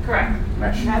 right? Correct.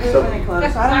 Right. Not so really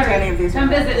close. So I don't have any of these. Come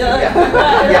visit.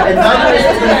 Yeah, and not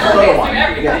just the Linicoloda wine.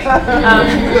 Yes.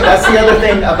 That's the other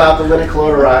thing about the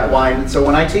Linicoloda wine. So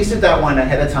when I tasted that wine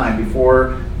ahead of time,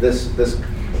 before this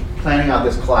planning out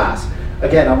this class,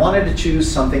 again, I wanted to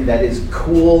choose something that is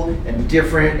cool and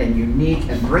different and unique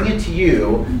and bring it to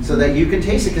you so that you can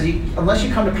taste it. Because unless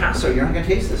you come to Paso, you're not going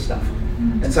to taste this stuff.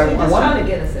 And so I wanted to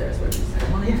get us there, is what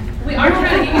you're saying. We are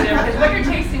trying to get you there because what you're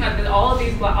tasting of all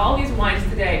these wines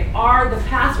today are the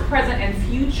past, present, and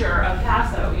future of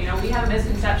Paso. We have a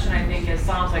misconception, I think, as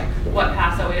somms like what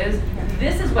Paso is.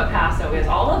 This is what Paso is.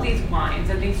 All of these wines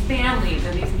and these families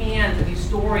and these hands and these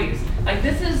stories. Like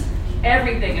this is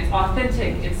everything. It's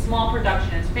authentic, it's small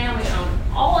production, it's family owned,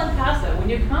 all in Paso. When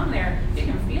you come there, you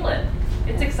can feel it.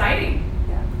 It's exciting.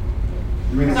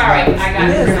 You mean it's Sorry, not, I got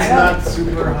it's not excited.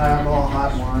 super high alcohol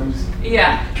hot wines?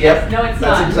 Yeah. Yep. No, it's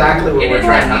That's not. exactly what It we're is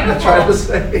trying that to try to beautiful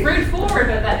say. Fruit forward,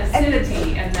 but that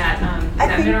acidity and that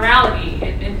think- minerality.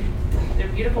 They're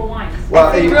beautiful wines. Well,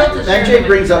 I'm thrilled to share them MJ with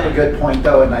brings you up a today. good point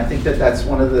though, and I think that that's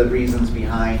one of the reasons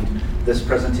behind this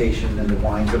presentation and the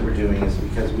wines that we're doing is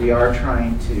because we are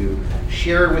trying to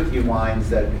share with you wines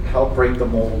that help break the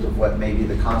mold of what maybe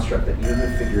the construct that you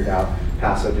have figured out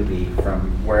Paso to be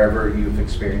from wherever you've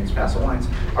experienced Paso wines.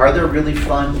 Are there really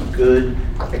fun, good,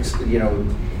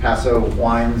 Paso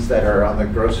wines that are on the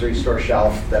grocery store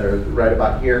shelf that are right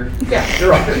about here? Yeah,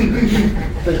 there are.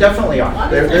 There definitely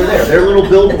are. They're there. They're little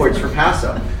billboards for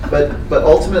Paso. But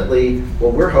ultimately,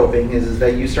 what we're hoping is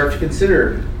that you start to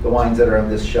consider the wines that are on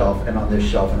this shelf and on this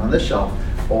shelf and on this shelf,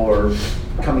 or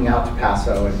coming out to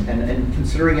Paso and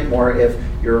considering it more if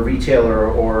you're a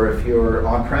retailer or if you're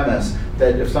on premise,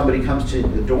 that if somebody comes to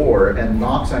the door and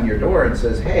knocks on your door and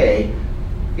says, hey,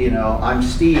 I'm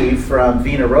Steve from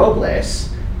Vina Robles,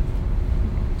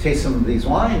 taste some of these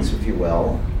wines, if you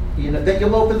will, then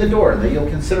you'll open the door, and then you'll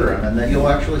consider them, and then you'll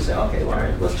actually say, okay, well, all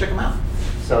right, let's check them out.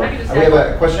 So we have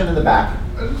a question in the back.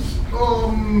 As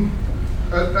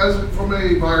from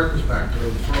a buyer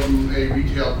perspective, from a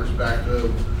retail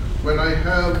perspective, when I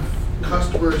have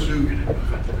customers who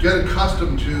get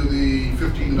accustomed to the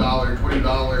 $15,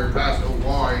 $20 Paso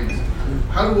wines,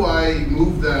 how do I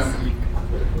move them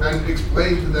and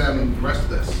explain to them the rest of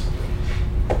this?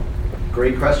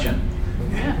 Great question.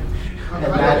 Yeah.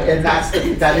 I've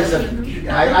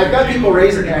got people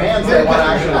raising their hands that want to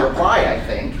actually reply, I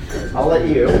think. I'll let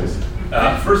you.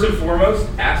 First and foremost,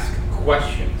 ask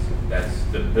questions. That's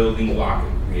the building block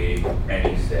of creating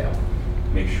any sale.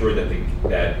 Make sure that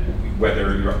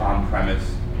whether you're on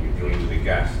premise and you're dealing with a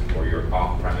guest, or you're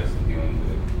off premise and dealing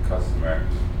with a customer,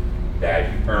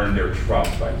 that you earn their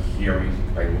trust by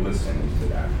listening to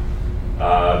them.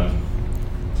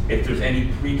 If there's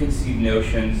any preconceived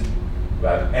notions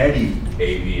about any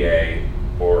AVA,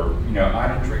 or I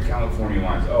don't drink California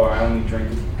wines. Oh, I only drink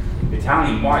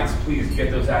Italian wines. Please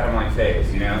get those out of my face.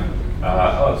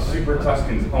 Super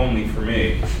Tuscan's only for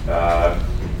me.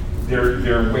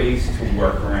 There are ways to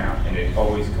work around, and it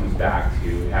always comes back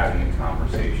to having a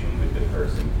conversation with the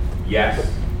person. Yes,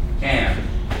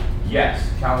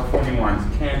 California wines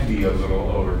can be a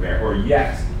little overbearing, or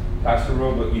yes, Paso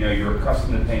Robles, you're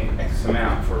accustomed to paying X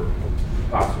amount for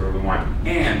Paso Robles wine,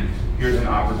 and here's an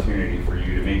opportunity for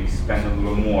you to maybe spend a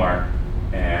little more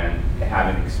and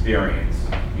have an experience,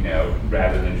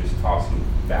 rather than just tossing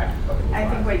back a couple of I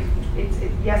think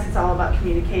it's all about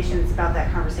communication. It's about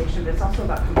that conversation, but it's also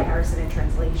about comparison and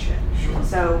translation. Sure.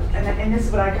 So, and this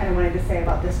is what I kind of wanted to say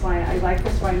about this wine. I like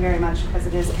this wine very much because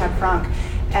it is Cab Franc,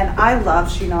 and I love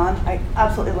Chinon. I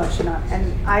absolutely love Chinon.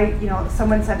 And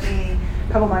someone sent me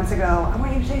a couple months ago, I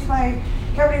want you to taste my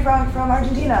Cabernet Franc from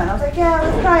Argentina, and I was like, yeah,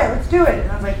 let's try it, let's do it.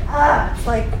 And I was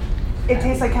like, it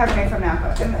tastes like Cabernet from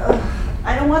Napa. And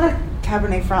I don't want a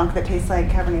Cabernet Franc that tastes like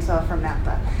Cabernet Sauvignon from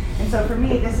Napa. And so for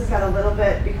me, this has got a little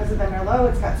bit, because of the Merlot,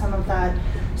 it's got some of that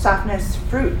softness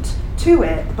fruit to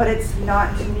it, but it's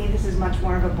not, to me, this is much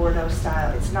more of a Bordeaux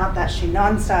style. It's not that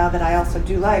Chinon style that I also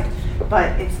do like,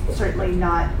 but it's certainly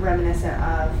not reminiscent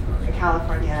of a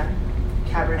California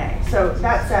Cabernet. So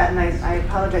that said, and I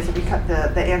apologize if we cut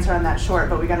the answer on that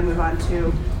short, but we got to move on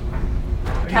to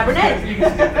Cabernet. You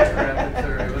can skip that.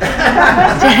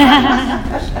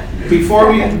 Before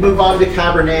we move on to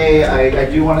Cabernet, I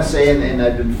do want to say, and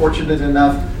I've been fortunate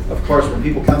enough, of course, when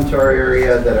people come to our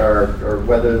area that or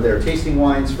whether they're tasting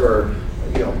wines for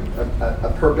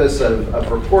a purpose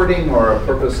of reporting, or a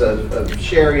purpose of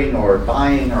sharing or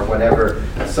buying or whatever,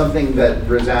 something that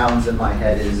resounds in my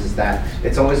head is that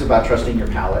it's always about trusting your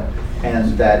palate.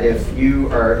 And that if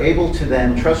you are able to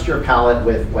then trust your palate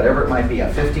with whatever it might be,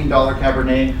 a $15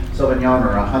 Cabernet Sauvignon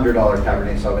or a $100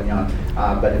 Cabernet Sauvignon,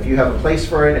 but if you have a place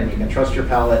for it and you can trust your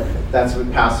palate, that's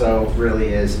what Paso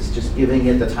really is. It's just giving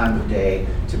it the time of day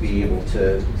to be able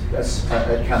to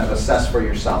kind of assess for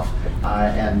yourself,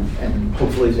 and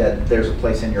hopefully that there's a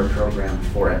place in your program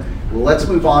for it. Let's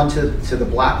move on to the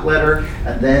black letter,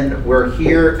 and then we're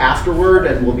here afterward,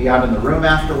 and we'll be out in the room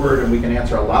afterward, and we can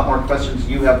answer a lot more questions.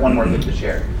 You have one more thing to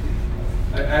share.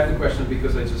 I have a question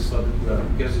because I just saw that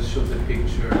you guys just showed the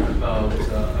picture about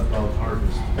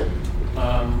harvest.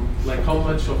 How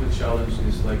much of a challenge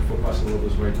is for Paso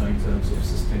Robles right now in terms of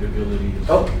sustainability,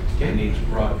 age,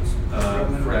 rot,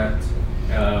 fret,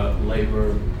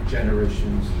 labor,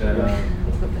 generations that are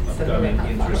upcoming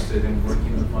interested in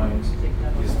working with vines,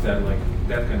 is that like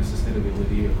that kind of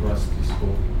sustainability across these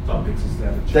whole topics, is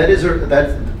that a challenge?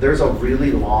 There's a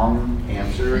really long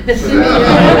answer for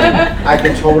that. I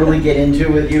could totally get into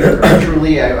with you.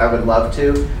 Truly, I would love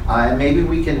to. And maybe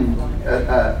we can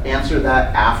answer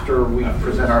that after we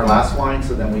present our last wine,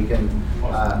 so then we can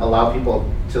allow people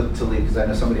to leave, because I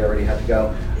know somebody already had to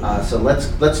go. So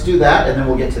let's do that, and then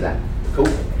we'll get to that. Cool.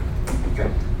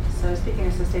 Okay. So speaking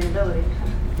of sustainability,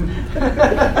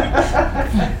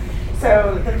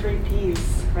 so the 3 Ps,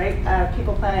 right?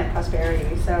 People, planet, and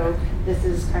prosperity. So this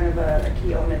is kind of a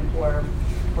key omen for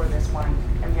this wine.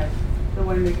 And we have the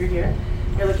winemaker here.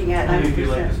 You're looking at 90%. If you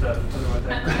like the stuff, otherwise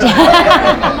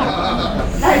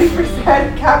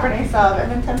 90% Cabernet Sauv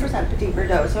and then 10% Petit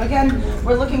Verdot. So again,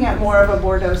 we're looking at more of a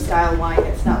Bordeaux style wine.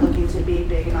 It's not looking to be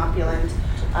big and opulent.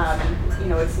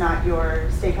 It's not your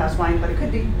steakhouse wine, but it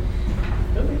could be.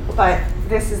 But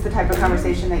this is the type of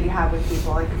conversation that you have with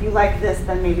people. Like, if you like this,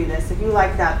 then maybe this. If you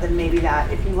like that, then maybe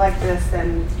that. If you like this,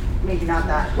 then maybe not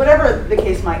that. Whatever the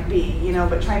case might be,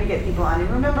 but trying to get people on. And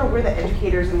remember, we're the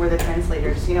educators and we're the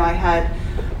translators. I had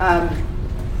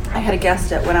a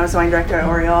guest when I was wine director at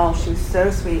Oriole. She was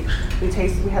so sweet. We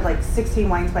had like 16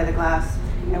 wines by the glass,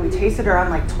 and we tasted her on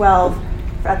like 12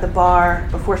 at the bar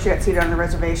before she got seated on the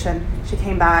reservation. She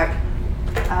came back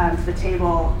to the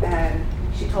table and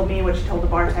she told me what she told the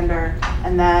bartender,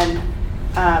 and then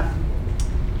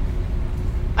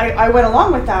I went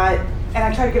along with that, and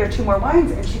I tried to get her 2 more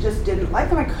wines, and she just didn't like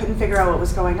them. I couldn't figure out what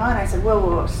was going on. I said,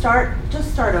 whoa, start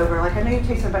over. Like, I know you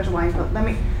tasted a bunch of wines, but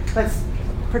let's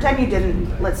pretend you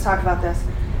didn't. Let's talk about this.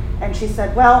 And she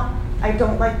said, well, I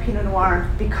don't like Pinot Noir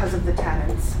because of the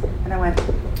tannins. And I went,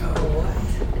 oh,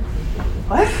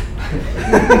 what?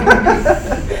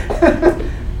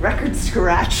 Record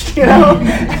scratched, And I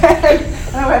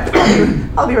went,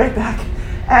 I'll be right back.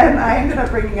 And I ended up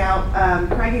bringing out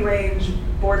Craggy Range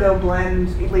Bordeaux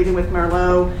blend, leading with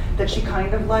Merlot, that she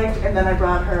kind of liked. And then I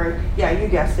brought her, yeah, you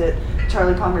guessed it,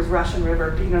 Charlie Palmer's Russian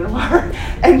River Pinot Noir.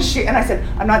 And I said,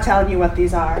 I'm not telling you what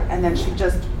these are. And then she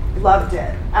just loved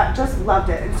it, And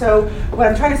so what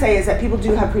I'm trying to say is that people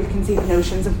do have preconceived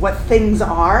notions of what things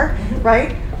are,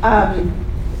 right?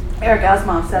 Eric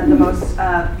Asimov said the most,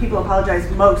 people apologize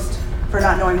most for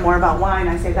not knowing more about wine.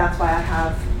 I say that's why I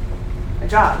have a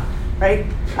job, right?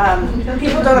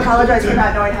 People don't apologize for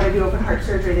not knowing how to do open heart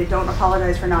surgery. They don't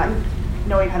apologize for not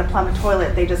knowing how to plumb a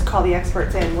toilet. They just call the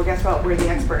experts in. Well, guess what? We're the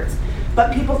experts.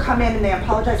 But people come in and they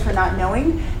apologize for not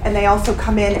knowing, and they also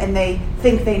come in and they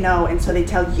think they know, and so they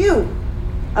tell you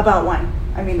about wine.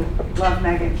 I mean, love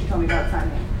Megan. She told me about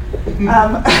Sonia.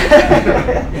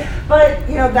 But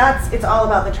it's all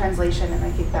about the translation, and I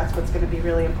think that's what's going to be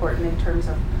really important in terms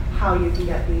of how you can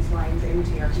get these wines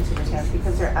into your consumers' hands,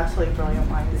 because they're absolutely brilliant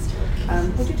wines.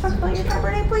 Would you talk about your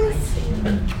Cabernet, please?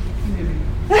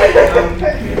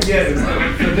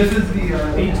 So this is the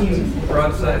 18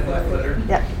 broadside black letter.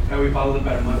 Yep. We bottled it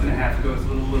about a month and a half ago. It's a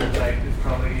little tight. It's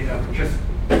probably just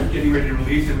getting ready to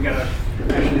release it. We got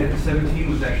actually 17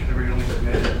 was actually originally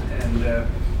submitted, and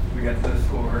we got the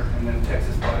score, and then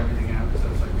Texas bought everything out, so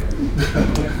it's like we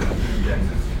have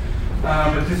Texas.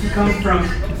 But this comes from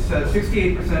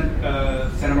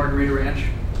 68% Santa Margarita Ranch.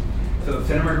 So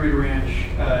Santa Margarita Ranch,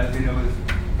 as you know, is,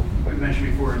 we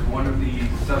mentioned before, is one of the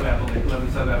 11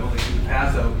 sub-appellations of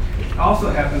Paso. It also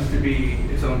happens to be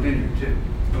its own vineyard too.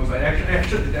 But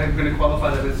actually, I'm going to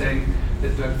qualify that by saying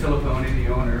that Doug Filippone, one of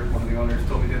the owners,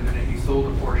 told me the other day he sold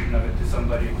a portion of it to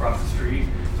somebody across the street.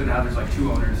 So now there's like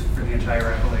 2 owners for the entire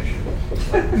appellation.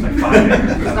 It's like 5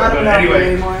 acres. It's not but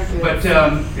anyway, anymore. but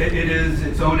it is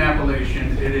its own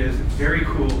appellation. It is very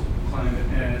cool climate,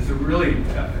 and it's a really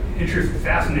interesting,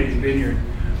 fascinating vineyard,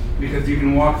 because you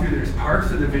can walk through. There's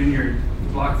parts of the vineyard,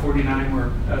 Block 49, where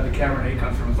the Cabernet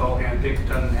comes from. It's all hand-picked,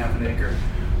 1.5 an acre,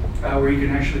 where you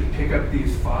can actually pick up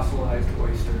these fossilized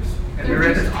oysters. And they're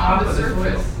at the top of the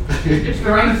surface.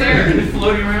 They're right there, just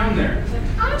floating around there.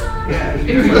 Yeah,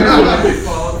 it's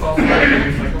fossilized.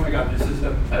 It's like, oh my God, this is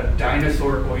a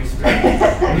dinosaur oyster.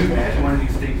 Can you imagine one of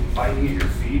these things biting at your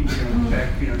feet, back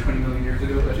 20 million years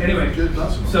ago? But anyway,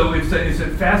 so it's a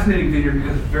fascinating vineyard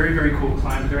because it's very, very cool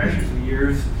climate. There are actually some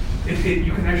years,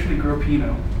 you can actually grow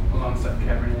Pinot alongside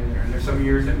Cabernet there. And there's some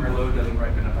years that Merlot doesn't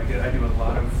ripen up. I do a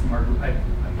lot of Margaret. I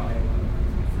buy a lot of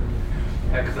fruit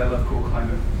because I love cool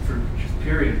climate fruit, just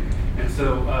period. And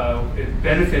so it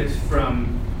benefits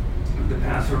from the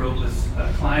Paso Robles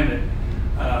climate,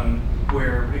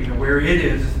 where it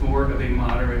is more of a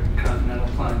moderate continental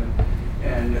climate.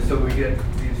 And so we get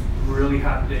these really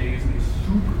hot days and these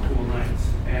super cool nights.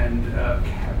 And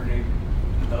Cabernet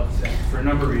loves that for a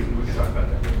number of reasons. We can talk about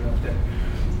that later.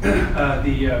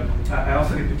 I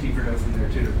also get Petit Verdot from there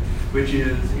too, which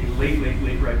is a late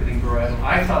ripening varietal.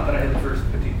 I thought that I had the first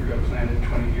Petit Verdot planted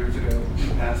 20 years ago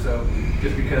in Paso,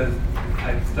 just because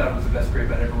I thought it was the best grape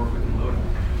I'd ever worked with in Lodi.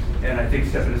 And I think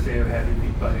Stefan Esteo had me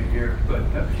beat by a year.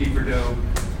 But Petit Verdot,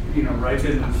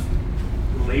 ripens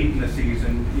late in the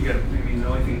season. The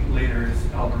only thing later is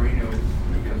Albarino,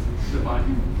 because the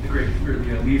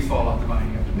leaves fall off the vine.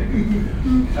 You have to pick it.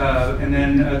 And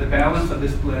then the balance of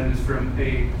this blend is from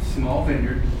a small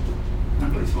vineyard,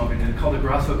 not really small vineyard, called the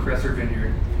Grosso Cresser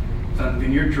Vineyard. It's on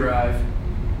Vineyard Drive,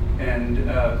 and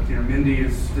Mindy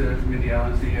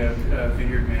Allen's the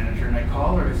vineyard manager. And I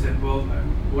called her. I said, "Well,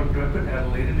 what do I put?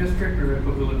 Adelaida District or do I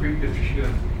put Willow Creek District?" She goes,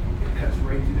 "It cuts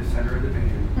right through the center of the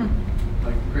vineyard."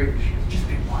 Like, great. She goes, "Just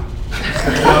pick one."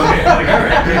 Okay, all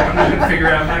right, great. I'm not going to figure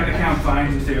out. I'm not going to count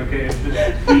fines and say, okay, it's just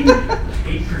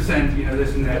 8%,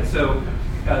 this and that. So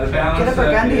the balance. Get a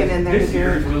Burgundian in there. This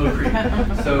year is Willow Creek.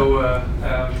 So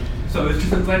it's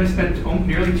just a blend. Spent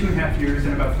nearly 2.5 years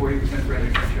and about 40%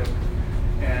 red ketchup.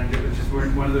 And it was just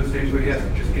one of those things where you have to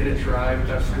just get it dry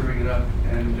without screwing it up,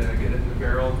 and get it in the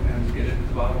barrel and get it in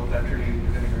the bottle without turning it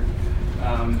into vinegar.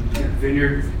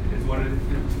 Vineyard is one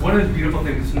of the beautiful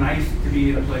things. It's nice to be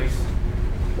in a place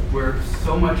where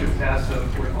so much of Paso,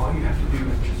 where all you have to do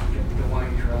is just get the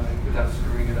wine dry without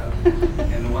screwing it up.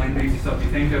 And the wine makes itself. You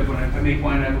think of when I make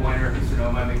wine, I have a wine up in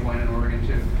Sonoma, I make wine in Oregon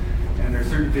too. And there are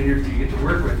certain vineyards you get to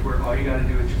work with where all you got to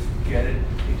do is just get it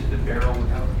into the barrel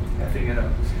without effing it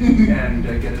up and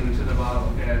get it into the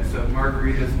bottle. And so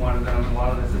Margarita is one of them. A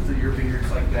lot of this, your vineyards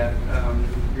like that.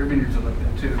 Your vineyards are like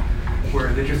that too,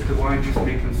 where the wine just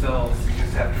make themselves. You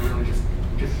just have to really just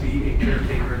be a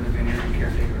caretaker in the vineyard and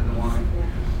caretaker in the wine.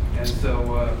 And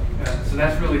so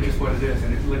that's really just what it is.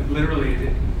 And it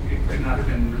could not have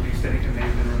been released anytime. It may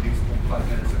have been released 5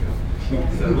 minutes ago.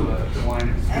 So the wine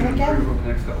is going to improve over the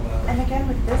next couple hours. And again,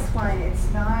 with this wine, it's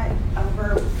not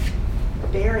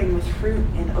overbearing with fruit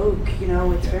and oak.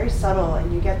 It's very subtle,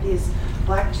 and you get these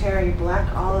black cherry,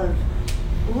 black olive,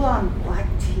 oolong black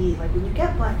tea. Like when you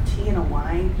get black tea in a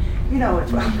wine,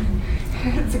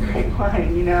 it's a great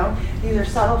wine. These are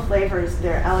subtle flavors.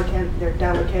 They're elegant, they're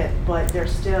delicate, but they're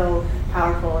still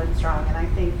powerful and strong. And I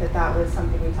think that was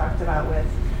something we talked about with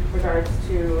regards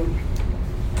to,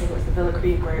 I think it was the Villa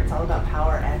Creek, where it's all about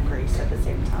power and grace at the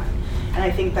same time. And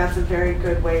I think that's a very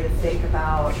good way to think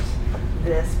about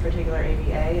this particular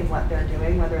AVA and what they're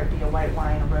doing, whether it be a white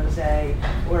wine, a rosé,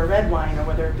 or a red wine, or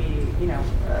whether it be, a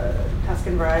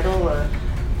Tuscan varietal, a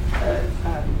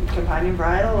Campanian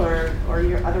varietal, or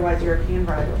your otherwise European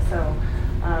varietal. So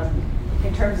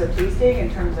in terms of tasting,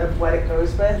 in terms of what it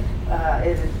goes with,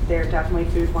 they're definitely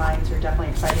food wines, they're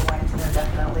definitely exciting wines, and they're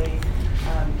definitely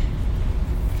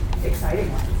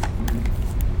exciting wines.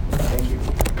 Thank you.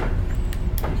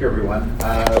 Thank you, everyone.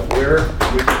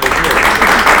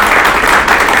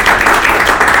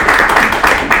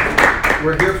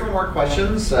 We're here for more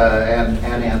questions and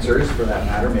answers, for that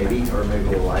matter, maybe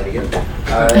we'll lie to you.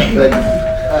 But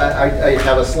I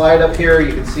have a slide up here.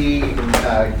 You can see, you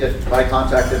can get my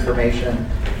contact information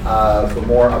for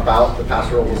more about the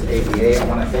Paso Robles AVA. I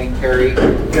want to thank Carrie.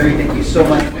 Carrie, thank you so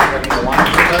much for having the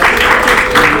wine with us.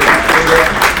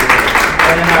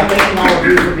 And thanking all of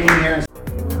you for being here.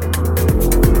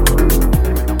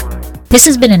 This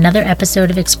has been another episode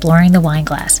of Exploring the Wine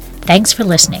Glass. Thanks for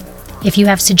listening. If you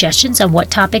have suggestions on what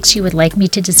topics you would like me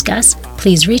to discuss,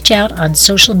 please reach out on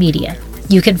social media.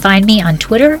 You can find me on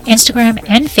Twitter, Instagram,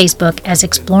 and Facebook as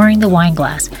Exploring the Wine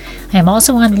Glass. I am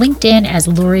also on LinkedIn as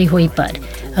Lori Hoyt-Budd.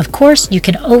 Of course, you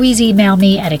can always email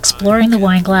me at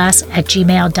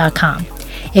exploringthewineglass@gmail.com.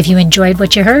 If you enjoyed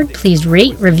what you heard, please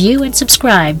rate, review, and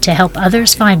subscribe to help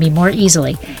others find me more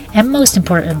easily. And most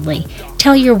importantly,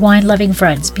 tell your wine-loving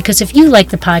friends, because if you like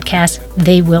the podcast,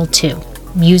 they will too.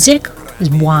 Music is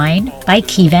Wine by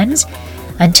Kevens.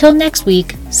 Until next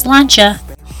week, Sláinte.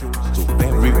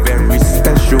 Very, very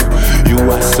special. You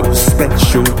are so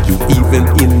special. You even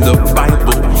in the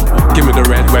Bible. Give me the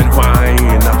red wine.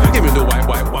 Give me the white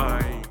wine.